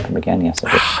if I can web him again. Yes, I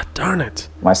did. Ah, darn it!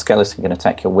 My skeleton can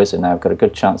attack your wizard. Now, I've got a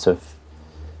good chance of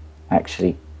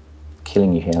actually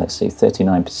killing you here. Let's see,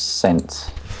 39%.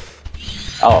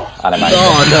 Oh, and I managed.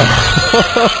 Oh,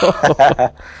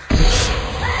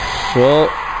 no! Well...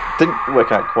 Didn't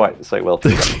work out quite so well for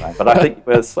you that time, but I think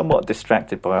we're somewhat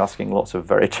distracted by asking lots of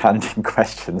very challenging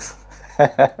questions.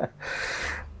 That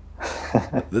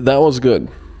was good.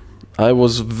 I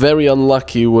was very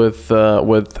unlucky with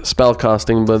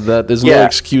spellcasting, but that is no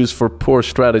excuse for poor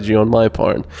strategy on my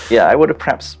part. Yeah, I would have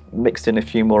perhaps mixed in a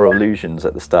few more illusions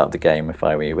at the start of the game if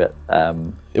I were you, but...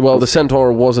 well, the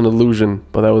centaur was an illusion,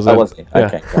 but that was it. Was it?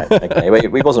 Okay, right, okay.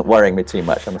 He wasn't worrying me too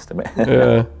much, I must admit.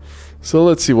 Yeah. So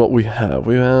let's see what we have.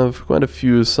 We have quite a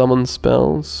few summon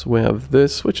spells. We have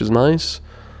this, which is nice.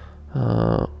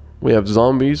 We have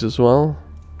zombies as well.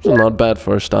 So not bad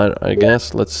for a start, I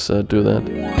guess. Let's do that.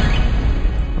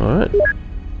 Alright.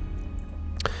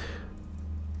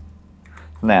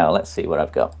 Now, let's see what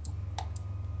I've got.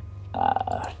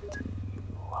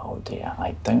 Oh dear,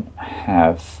 I don't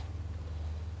have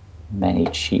many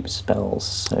cheap spells.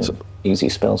 So easy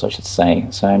spells, I should say.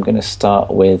 So I'm going to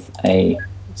start with a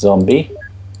zombie.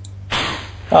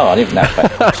 Oh, I didn't know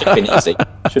that. Should have been easy.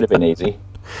 Should have been easy.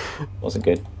 Wasn't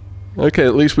good. Okay,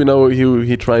 at least we know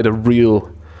he tried a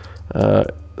real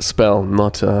spell,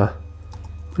 not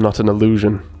an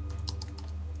illusion.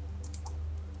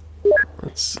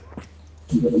 Let's...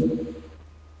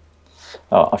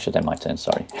 Oh, I should end my turn,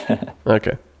 sorry.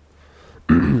 Okay.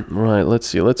 Right, let's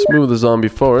see. Let's move the zombie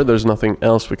forward. There's nothing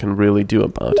else we can really do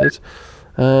about it.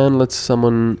 And let's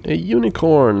summon a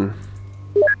unicorn.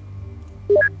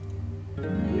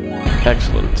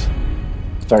 Excellent.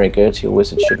 Very good. Your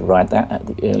wizard should ride that at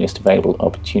the earliest available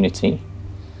opportunity.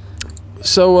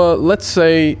 So, let's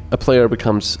say a player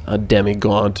becomes a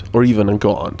demigod, or even a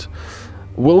god.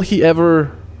 Will he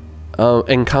ever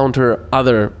encounter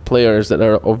other players that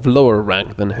are of lower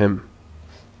rank than him?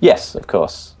 Yes, of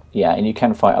course. Yeah, and you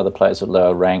can fight other players of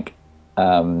lower rank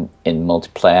in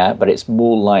multiplayer, but it's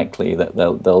more likely that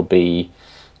they'll be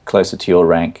closer to your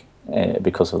rank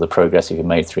because of the progress you've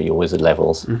made through your wizard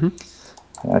levels.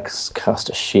 I cast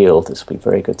a shield. This will be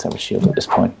very good to have a shield at this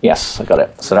point. Yes, I got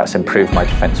it. So that's improved my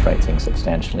defense rating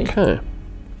substantially. Okay.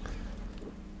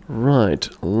 Right,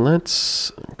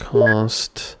 let's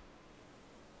cast...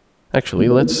 Actually,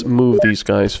 let's move these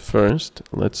guys first.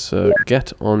 Let's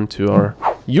get onto our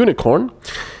unicorn.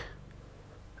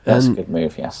 That's a good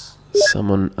move, yes.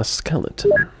 Summon a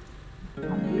skeleton.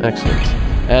 Excellent.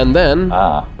 And then,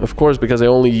 of course, because I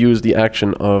only use the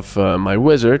action of my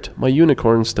wizard, my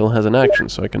unicorn still has an action,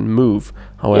 so I can move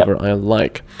however I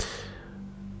like.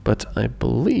 But I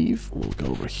believe we'll go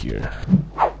over here.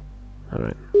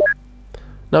 Alright.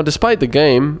 Now, despite the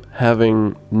game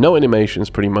having no animations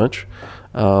pretty much,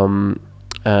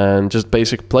 and just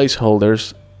basic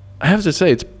placeholders, I have to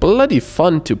say it's bloody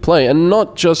fun to play, and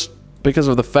not just because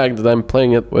of the fact that I'm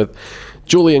playing it with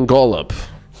Julian Gollop,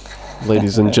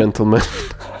 ladies and gentlemen.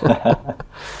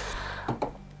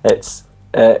 It's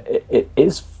It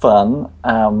is fun,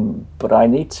 but I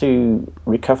need to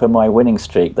recover my winning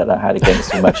streak that I had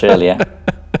against you much earlier,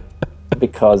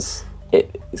 because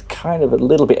it's kind of a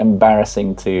little bit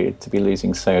embarrassing to be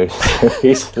losing so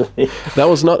easily. That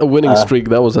was not a winning streak,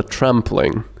 that was a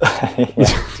trampling. Yeah.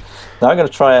 Now I'm going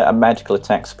to try a magical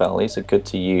attack spell. These are good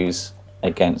to use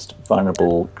against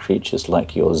vulnerable creatures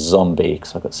like your zombie,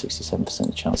 because I've got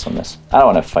 67% chance on this. I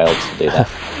don't want to fail to do that.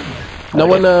 Now,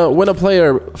 when a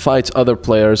player fights other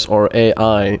players or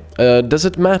AI, does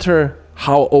it matter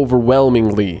how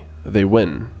overwhelmingly they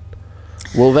win?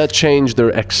 Will that change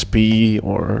their XP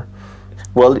or...?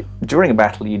 Well, during a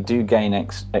battle, you do gain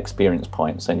experience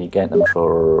points, and you get them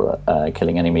for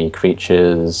killing enemy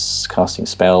creatures, casting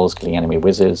spells, killing enemy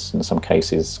wizards, in some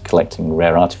cases collecting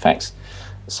rare artifacts.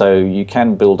 So you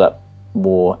can build up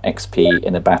more XP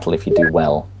in a battle if you do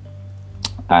well.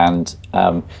 And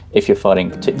if you're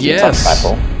fighting a particularly tough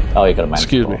battle... Oh, you got a magic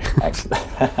ball. Excuse me.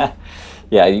 Excellent.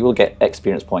 Yeah, you will get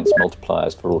experience points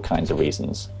multipliers for all kinds of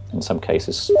reasons. In some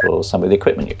cases, for some of the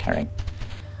equipment you're carrying.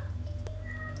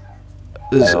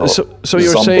 So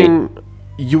you're saying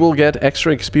you will get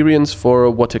extra experience for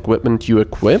what equipment you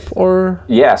equip, or...?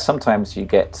 Yeah, sometimes you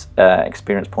get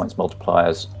experience points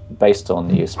multipliers based on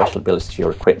the special abilities of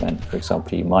your equipment. For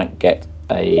example, you might get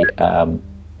a...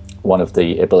 one of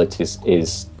the abilities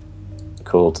is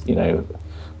called,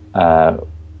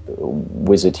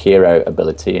 Wizard Hero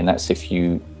ability, and that's if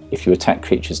you attack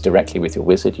creatures directly with your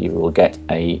wizard, you will get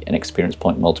an experience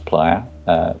point multiplier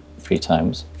 3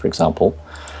 times, for example.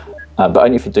 But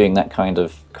only for doing that kind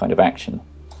of action.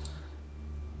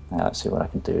 Now let's see what I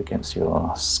can do against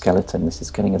your skeleton. This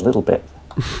is getting a little bit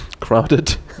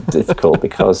crowded, difficult,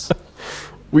 because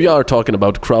we are talking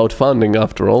about crowdfunding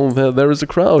after all. There is a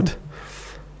crowd.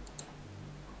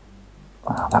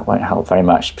 Well, that won't help very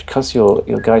much, because your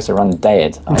guys are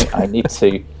undead.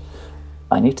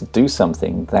 I need to do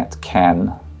something that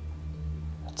can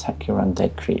attack your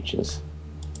undead creatures.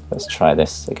 Let's try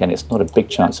this again. It's not a big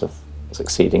chance of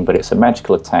succeeding, but it's a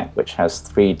magical attack which has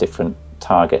 3 different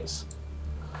targets.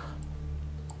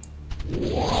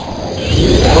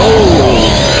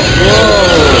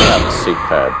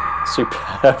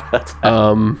 Superb attack.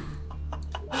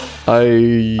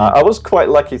 I was quite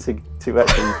lucky to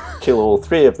actually kill all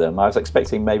 3 of them. I was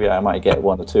expecting maybe I might get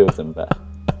 1 or 2 of them, but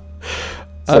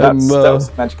so that was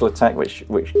a magical attack which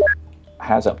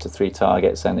has up to 3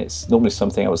 targets, and it's normally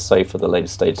something I would say for the later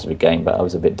stages of a game, but I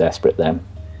was a bit desperate then.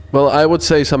 Well, I would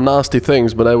say some nasty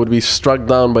things, but I would be struck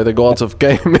down by the gods of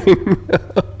gaming.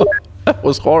 That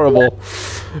was horrible.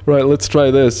 Right, let's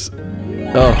try this.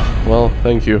 Oh, well,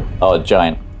 thank you. Oh, a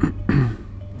giant.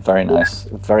 Very nice.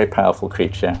 Very powerful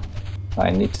creature. I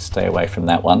need to stay away from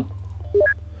that one.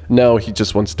 No, he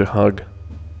just wants to hug.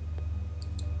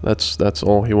 That's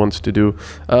all he wants to do.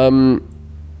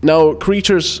 Now,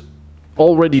 creatures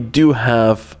already do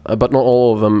have, but not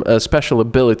all of them, special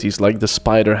abilities, like the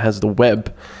spider has the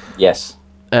web. Yes.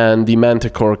 And the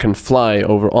manticore can fly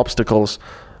over obstacles.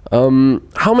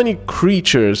 How many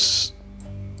creatures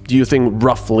do you think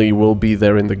roughly will be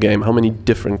there in the game? How many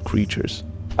different creatures?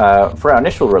 For our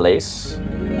initial release,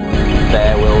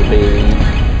 there will be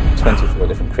 24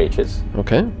 different creatures.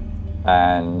 Okay.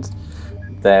 And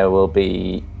there will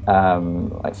be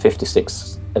like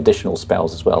 56 additional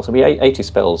spells as well. So we 80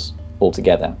 spells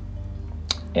altogether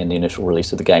in the initial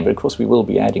release of the game. But of course we will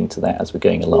be adding to that as we're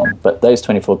going along. But those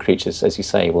 24 creatures, as you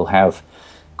say, will have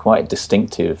quite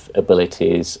distinctive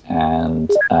abilities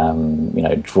and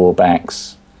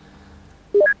drawbacks.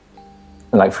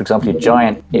 Like, for example, your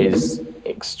giant is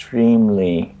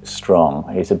extremely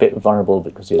strong. He's a bit vulnerable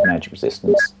because he has magic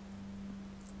resistance.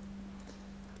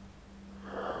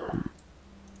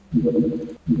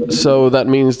 So that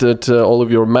means that all of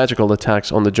your magical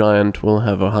attacks on the giant will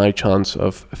have a high chance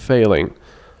of failing.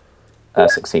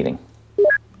 Succeeding.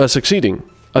 Succeeding?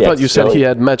 I thought you said he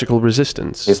had magical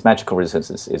resistance. His magical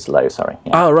resistance is low, sorry.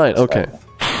 Yeah. Ah, right, okay.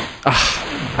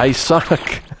 I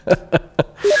suck.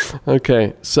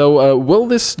 Okay, so will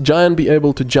this giant be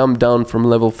able to jump down from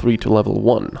level 3 to level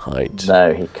 1 height?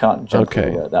 No, he can't jump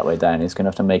that way down. He's going to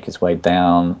have to make his way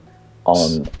down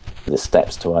on the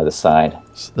steps to either side.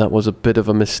 So that was a bit of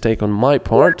a mistake on my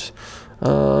part.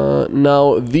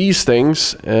 Now, these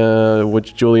things,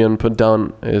 which Julian put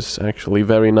down, is actually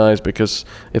very nice, because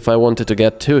if I wanted to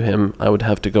get to him, I would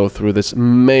have to go through this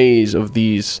maze of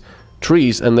these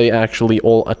trees, and they actually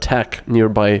all attack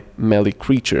nearby melee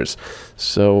creatures.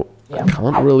 So I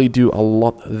can't really do a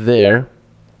lot there.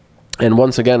 And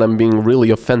once again, I'm being really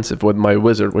offensive with my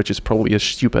wizard, which is probably a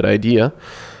stupid idea.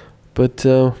 But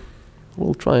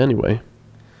we'll try anyway.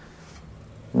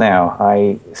 Now,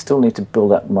 I still need to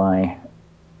build up my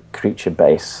creature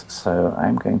base. So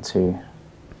I'm going to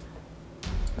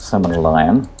summon a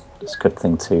lion. It's a good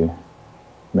thing to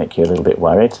make you a little bit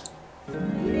worried.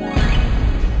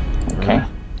 Okay.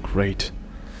 Great.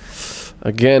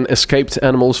 Again, escaped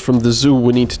animals from the zoo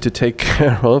we need to take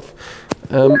care of.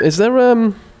 Is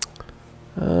there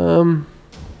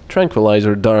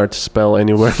tranquilizer dart spell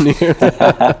anywhere near?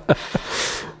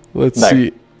 Let's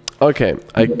see. Okay,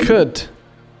 I could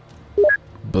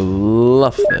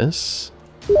bluff this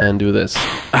and do this.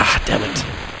 Ah, damn it.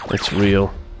 It's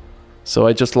real. So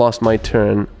I just lost my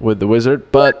turn with the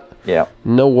wizard, but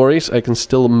no worries, I can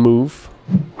still move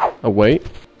away.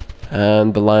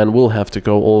 And the lion will have to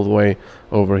go all the way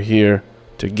over here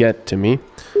to get to me.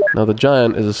 Now the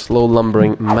giant is a slow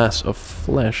lumbering mass of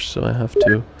flesh, so I have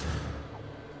to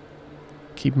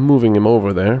keep moving him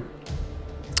over there.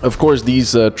 Of course,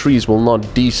 these trees will not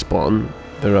despawn.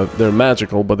 They're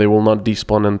magical, but they will not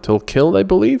despawn until killed, I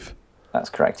believe? That's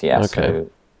correct, yeah. Okay. So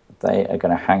they are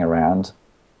going to hang around.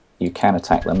 You can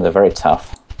attack them. They're very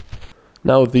tough.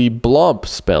 Now, the blob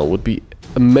spell would be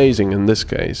amazing in this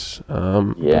case.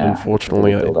 But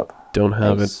unfortunately, I don't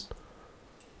have it.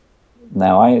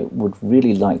 Now, I would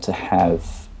really like to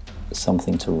have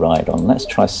something to ride on. Let's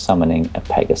try summoning a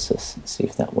Pegasus and see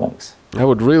if that works. I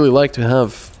would really like to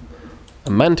have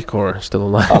a Manticore still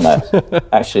alive. Oh, no.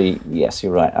 Actually, yes,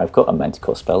 you're right. I've got a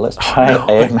Manticore spell. Let's try a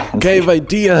Manticore. Gave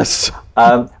ideas!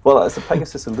 Well, as the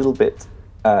Pegasus a little bit...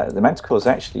 the Manticore's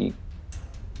actually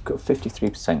got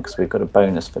 53% because we've got a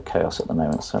bonus for Chaos at the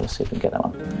moment, so let's see if we can get that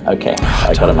one. Okay,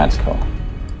 I got a Manticore.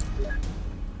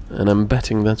 And I'm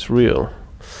betting that's real.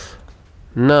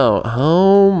 Now,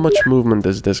 how much movement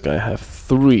does this guy have?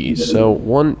 3. So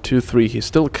 1, 2, 3. He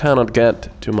still cannot get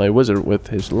to my wizard with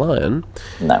his lion.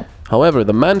 No. However,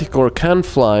 the Manticore can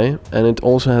fly, and it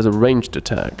also has a ranged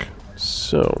attack.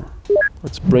 So,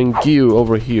 let's bring you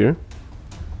over here.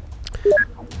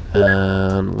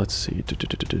 And let's see,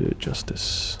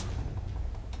 justice.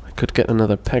 I could get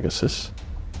another Pegasus.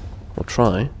 I'll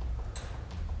try.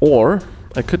 Or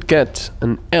I could get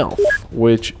an elf,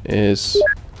 which is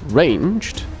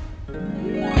ranged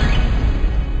and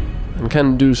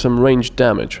can do some ranged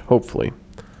damage, hopefully.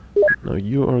 Now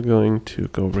you are going to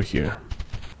go over here.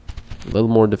 A little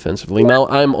more defensively. Now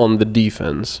I'm on the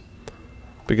defense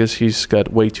because he's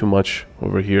got way too much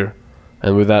over here.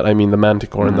 And with that I mean the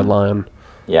Manticore and the lion.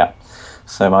 Yeah,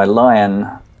 so my lion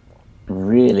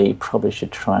really probably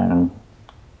should try and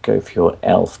go for your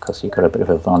elf because you've got a bit of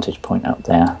a vantage point up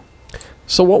there.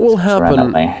 So what will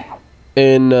happen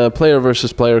in player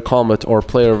versus player combat or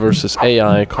player versus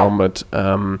AI combat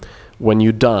when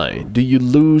you die? Do you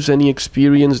lose any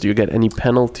experience? Do you get any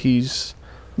penalties?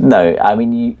 No, I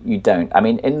mean you don't. I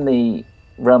mean in the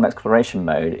realm exploration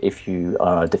mode, if you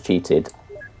are defeated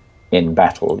in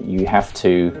battle, you have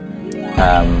to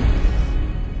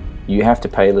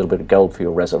pay a little bit of gold for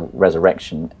your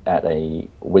resurrection at a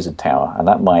wizard tower, and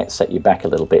that might set you back a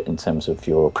little bit in terms of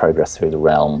your progress through the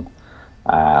realm,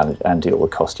 and it will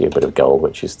cost you a bit of gold,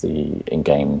 which is the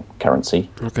in-game currency,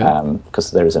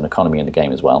 because there is an economy in the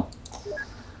game as well.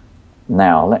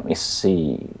 Now, let me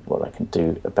see what I can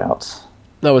do about...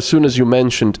 Now, as soon as you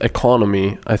mentioned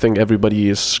economy, I think everybody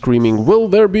is screaming, will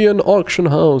there be an auction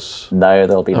house? No,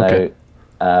 there'll be no...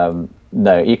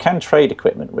 No, you can trade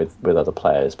equipment with other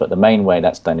players, but the main way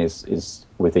that's done is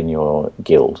within your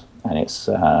guild, and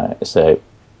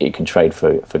you can trade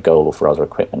for gold or for other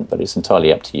equipment, but it's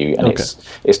entirely up to you, and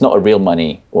it's not a real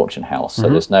money auction house, so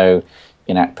there's no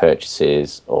in-app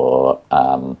purchases or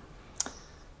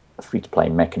free-to-play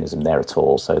mechanism there at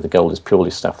all. So the gold is purely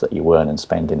stuff that you earn and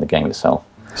spend in the game itself.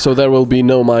 So there will be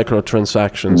no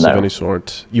microtransactions of any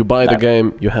sort. You buy the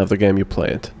game, you have the game, you play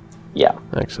it. Yeah.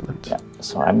 Excellent. Yeah.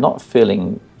 So I'm not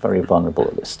feeling very vulnerable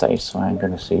at this stage, so I'm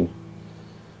going to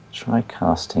try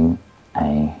casting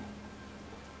a...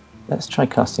 Let's try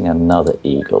casting another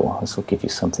eagle. This will give you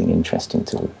something interesting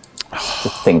to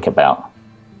think about.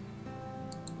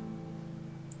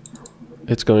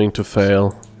 It's going to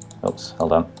fail. Oops,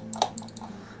 hold on.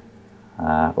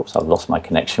 Oops, I've lost my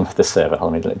connection with the server.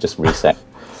 Hold on, let me just reset.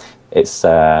 It's...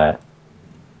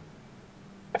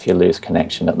 if you lose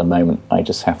connection at the moment, I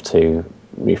just have to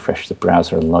refresh the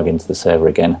browser and log into the server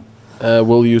again.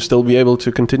 Will you still be able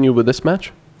to continue with this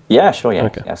match? Yeah, sure, yeah.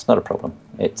 Okay. Yeah, it's not a problem.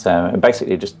 It's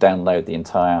basically just download the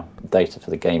entire data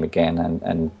for the game again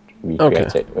and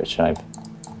recreate it, which I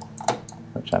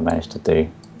managed to do.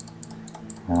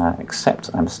 Except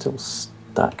I'm still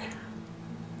stuck.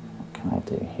 What can I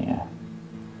do here?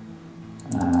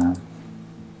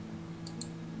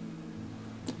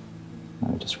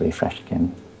 Let me just refresh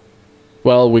again.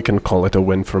 Well, we can call it a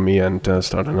win for me and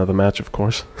start another match, of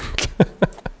course.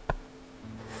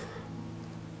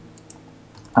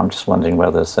 I'm just wondering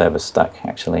whether the server's stuck,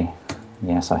 actually.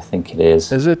 Yes, I think it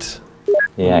is. Is it?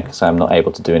 Yeah, because I'm not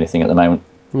able to do anything at the moment.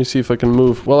 Let me see if I can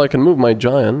move. Well, I can move my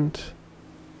giant.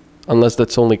 Unless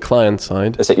that's only client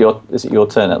side. Is it your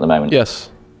turn at the moment?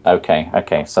 Yes.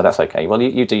 Okay, so that's okay. Well,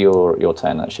 you do your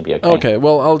turn. That should be okay. Okay.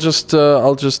 Well, I'll just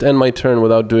end my turn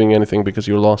without doing anything because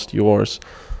you lost yours.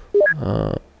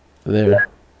 There.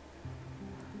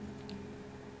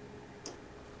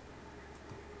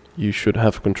 You should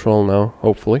have control now,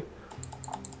 hopefully.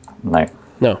 No.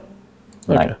 No.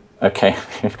 Okay. No. Okay.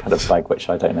 You've got a bug which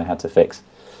I don't know how to fix.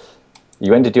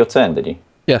 You ended your turn, did you?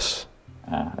 Yes.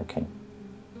 Okay.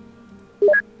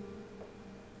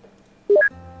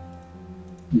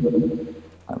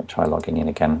 Let me try logging in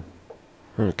again.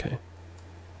 Okay.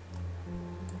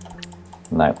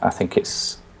 No, I think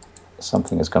it's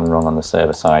something has gone wrong on the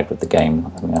server side with the game.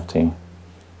 I'm going to have to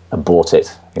abort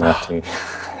it. You're going to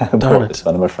have to abort this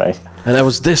one, I'm afraid. And I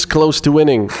was this close to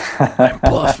winning. I'm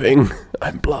bluffing.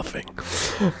 I'm bluffing.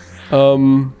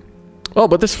 Oh,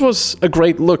 but this was a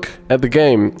great look at the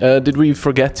game. Did we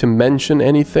forget to mention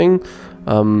anything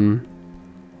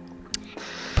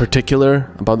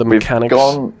particular about the mechanics? We've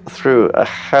gone through a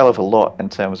hell of a lot in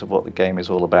terms of what the game is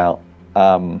all about.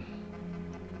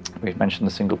 We've mentioned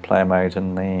the single player mode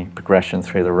and the progression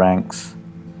through the ranks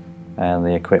and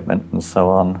the equipment and so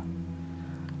on.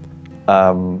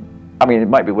 I mean, it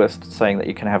might be worth saying that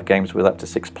you can have games with up to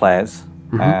 6 players,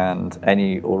 and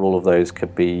any or all of those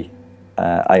could be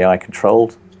AI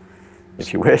controlled,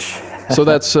 if you wish. So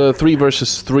that's 3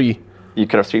 versus 3. You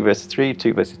can have 3 versus 3,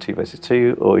 2 versus 2 versus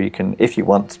 2, or you can, if you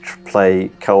want to play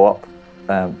co-op,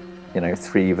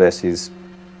 3 versus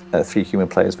 3 human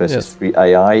players versus 3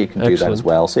 AI. You can do that as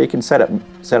well. So you can set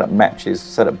up matches,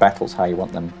 set up battles how you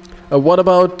want them. What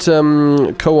about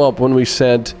co-op? When we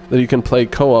said that you can play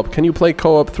co-op, can you play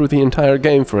co-op through the entire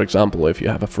game, for example, if you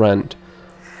have a friend?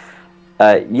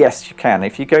 Yes, you can.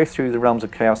 If you go through the Realms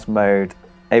of Chaos mode,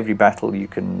 every battle you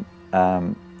can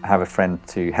have a friend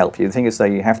to help you. The thing is, though,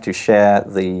 you have to share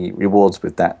the rewards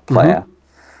with that player.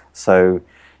 So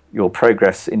your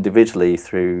progress individually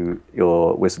through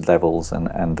your wizard levels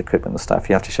and equipment and stuff,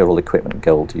 you have to share all the equipment and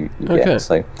gold you get.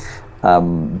 So,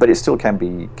 but it still can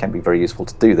be very useful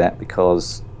to do that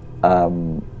because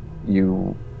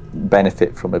you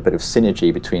benefit from a bit of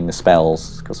synergy between the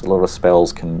spells, because a lot of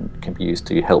spells can be used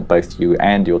to help both you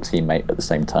and your teammate at the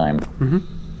same time.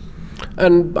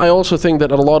 And I also think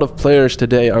that a lot of players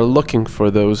today are looking for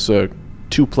those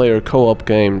 2-player co-op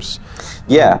games.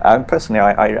 Yeah, personally,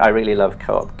 I really love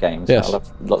co-op games. Yes. I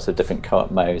love lots of different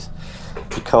co-op modes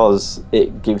because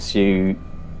it gives you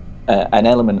an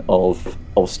element of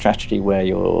strategy where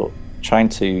you're trying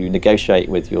to negotiate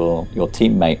with your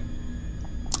teammate.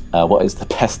 What is the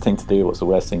best thing to do? What's the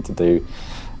worst thing to do?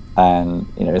 And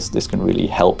this can really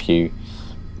help you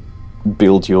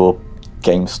build your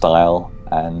game style,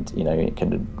 and it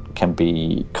can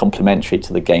be complementary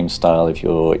to the game style of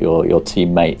your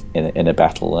teammate in a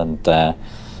battle, and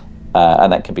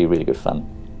that can be really good fun.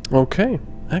 Okay,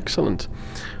 excellent.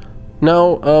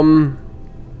 Now,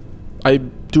 I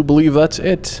do believe that's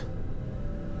it.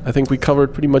 I think we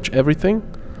covered pretty much everything.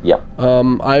 Yep.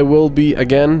 I will be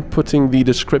again putting the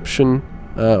description,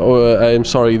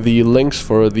 the links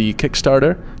for the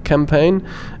Kickstarter campaign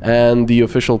and the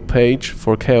official page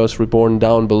for Chaos Reborn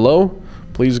down below.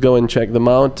 Please go and check them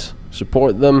out,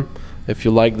 support them. If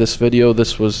you like this video,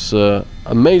 this was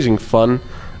amazing fun.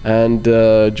 And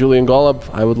Julian Gollop,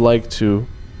 I would like to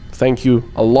thank you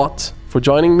a lot for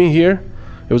joining me here.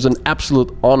 It was an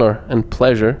absolute honor and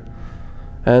pleasure.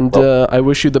 And I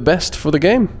wish you the best for the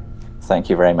game. Thank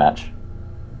you very much.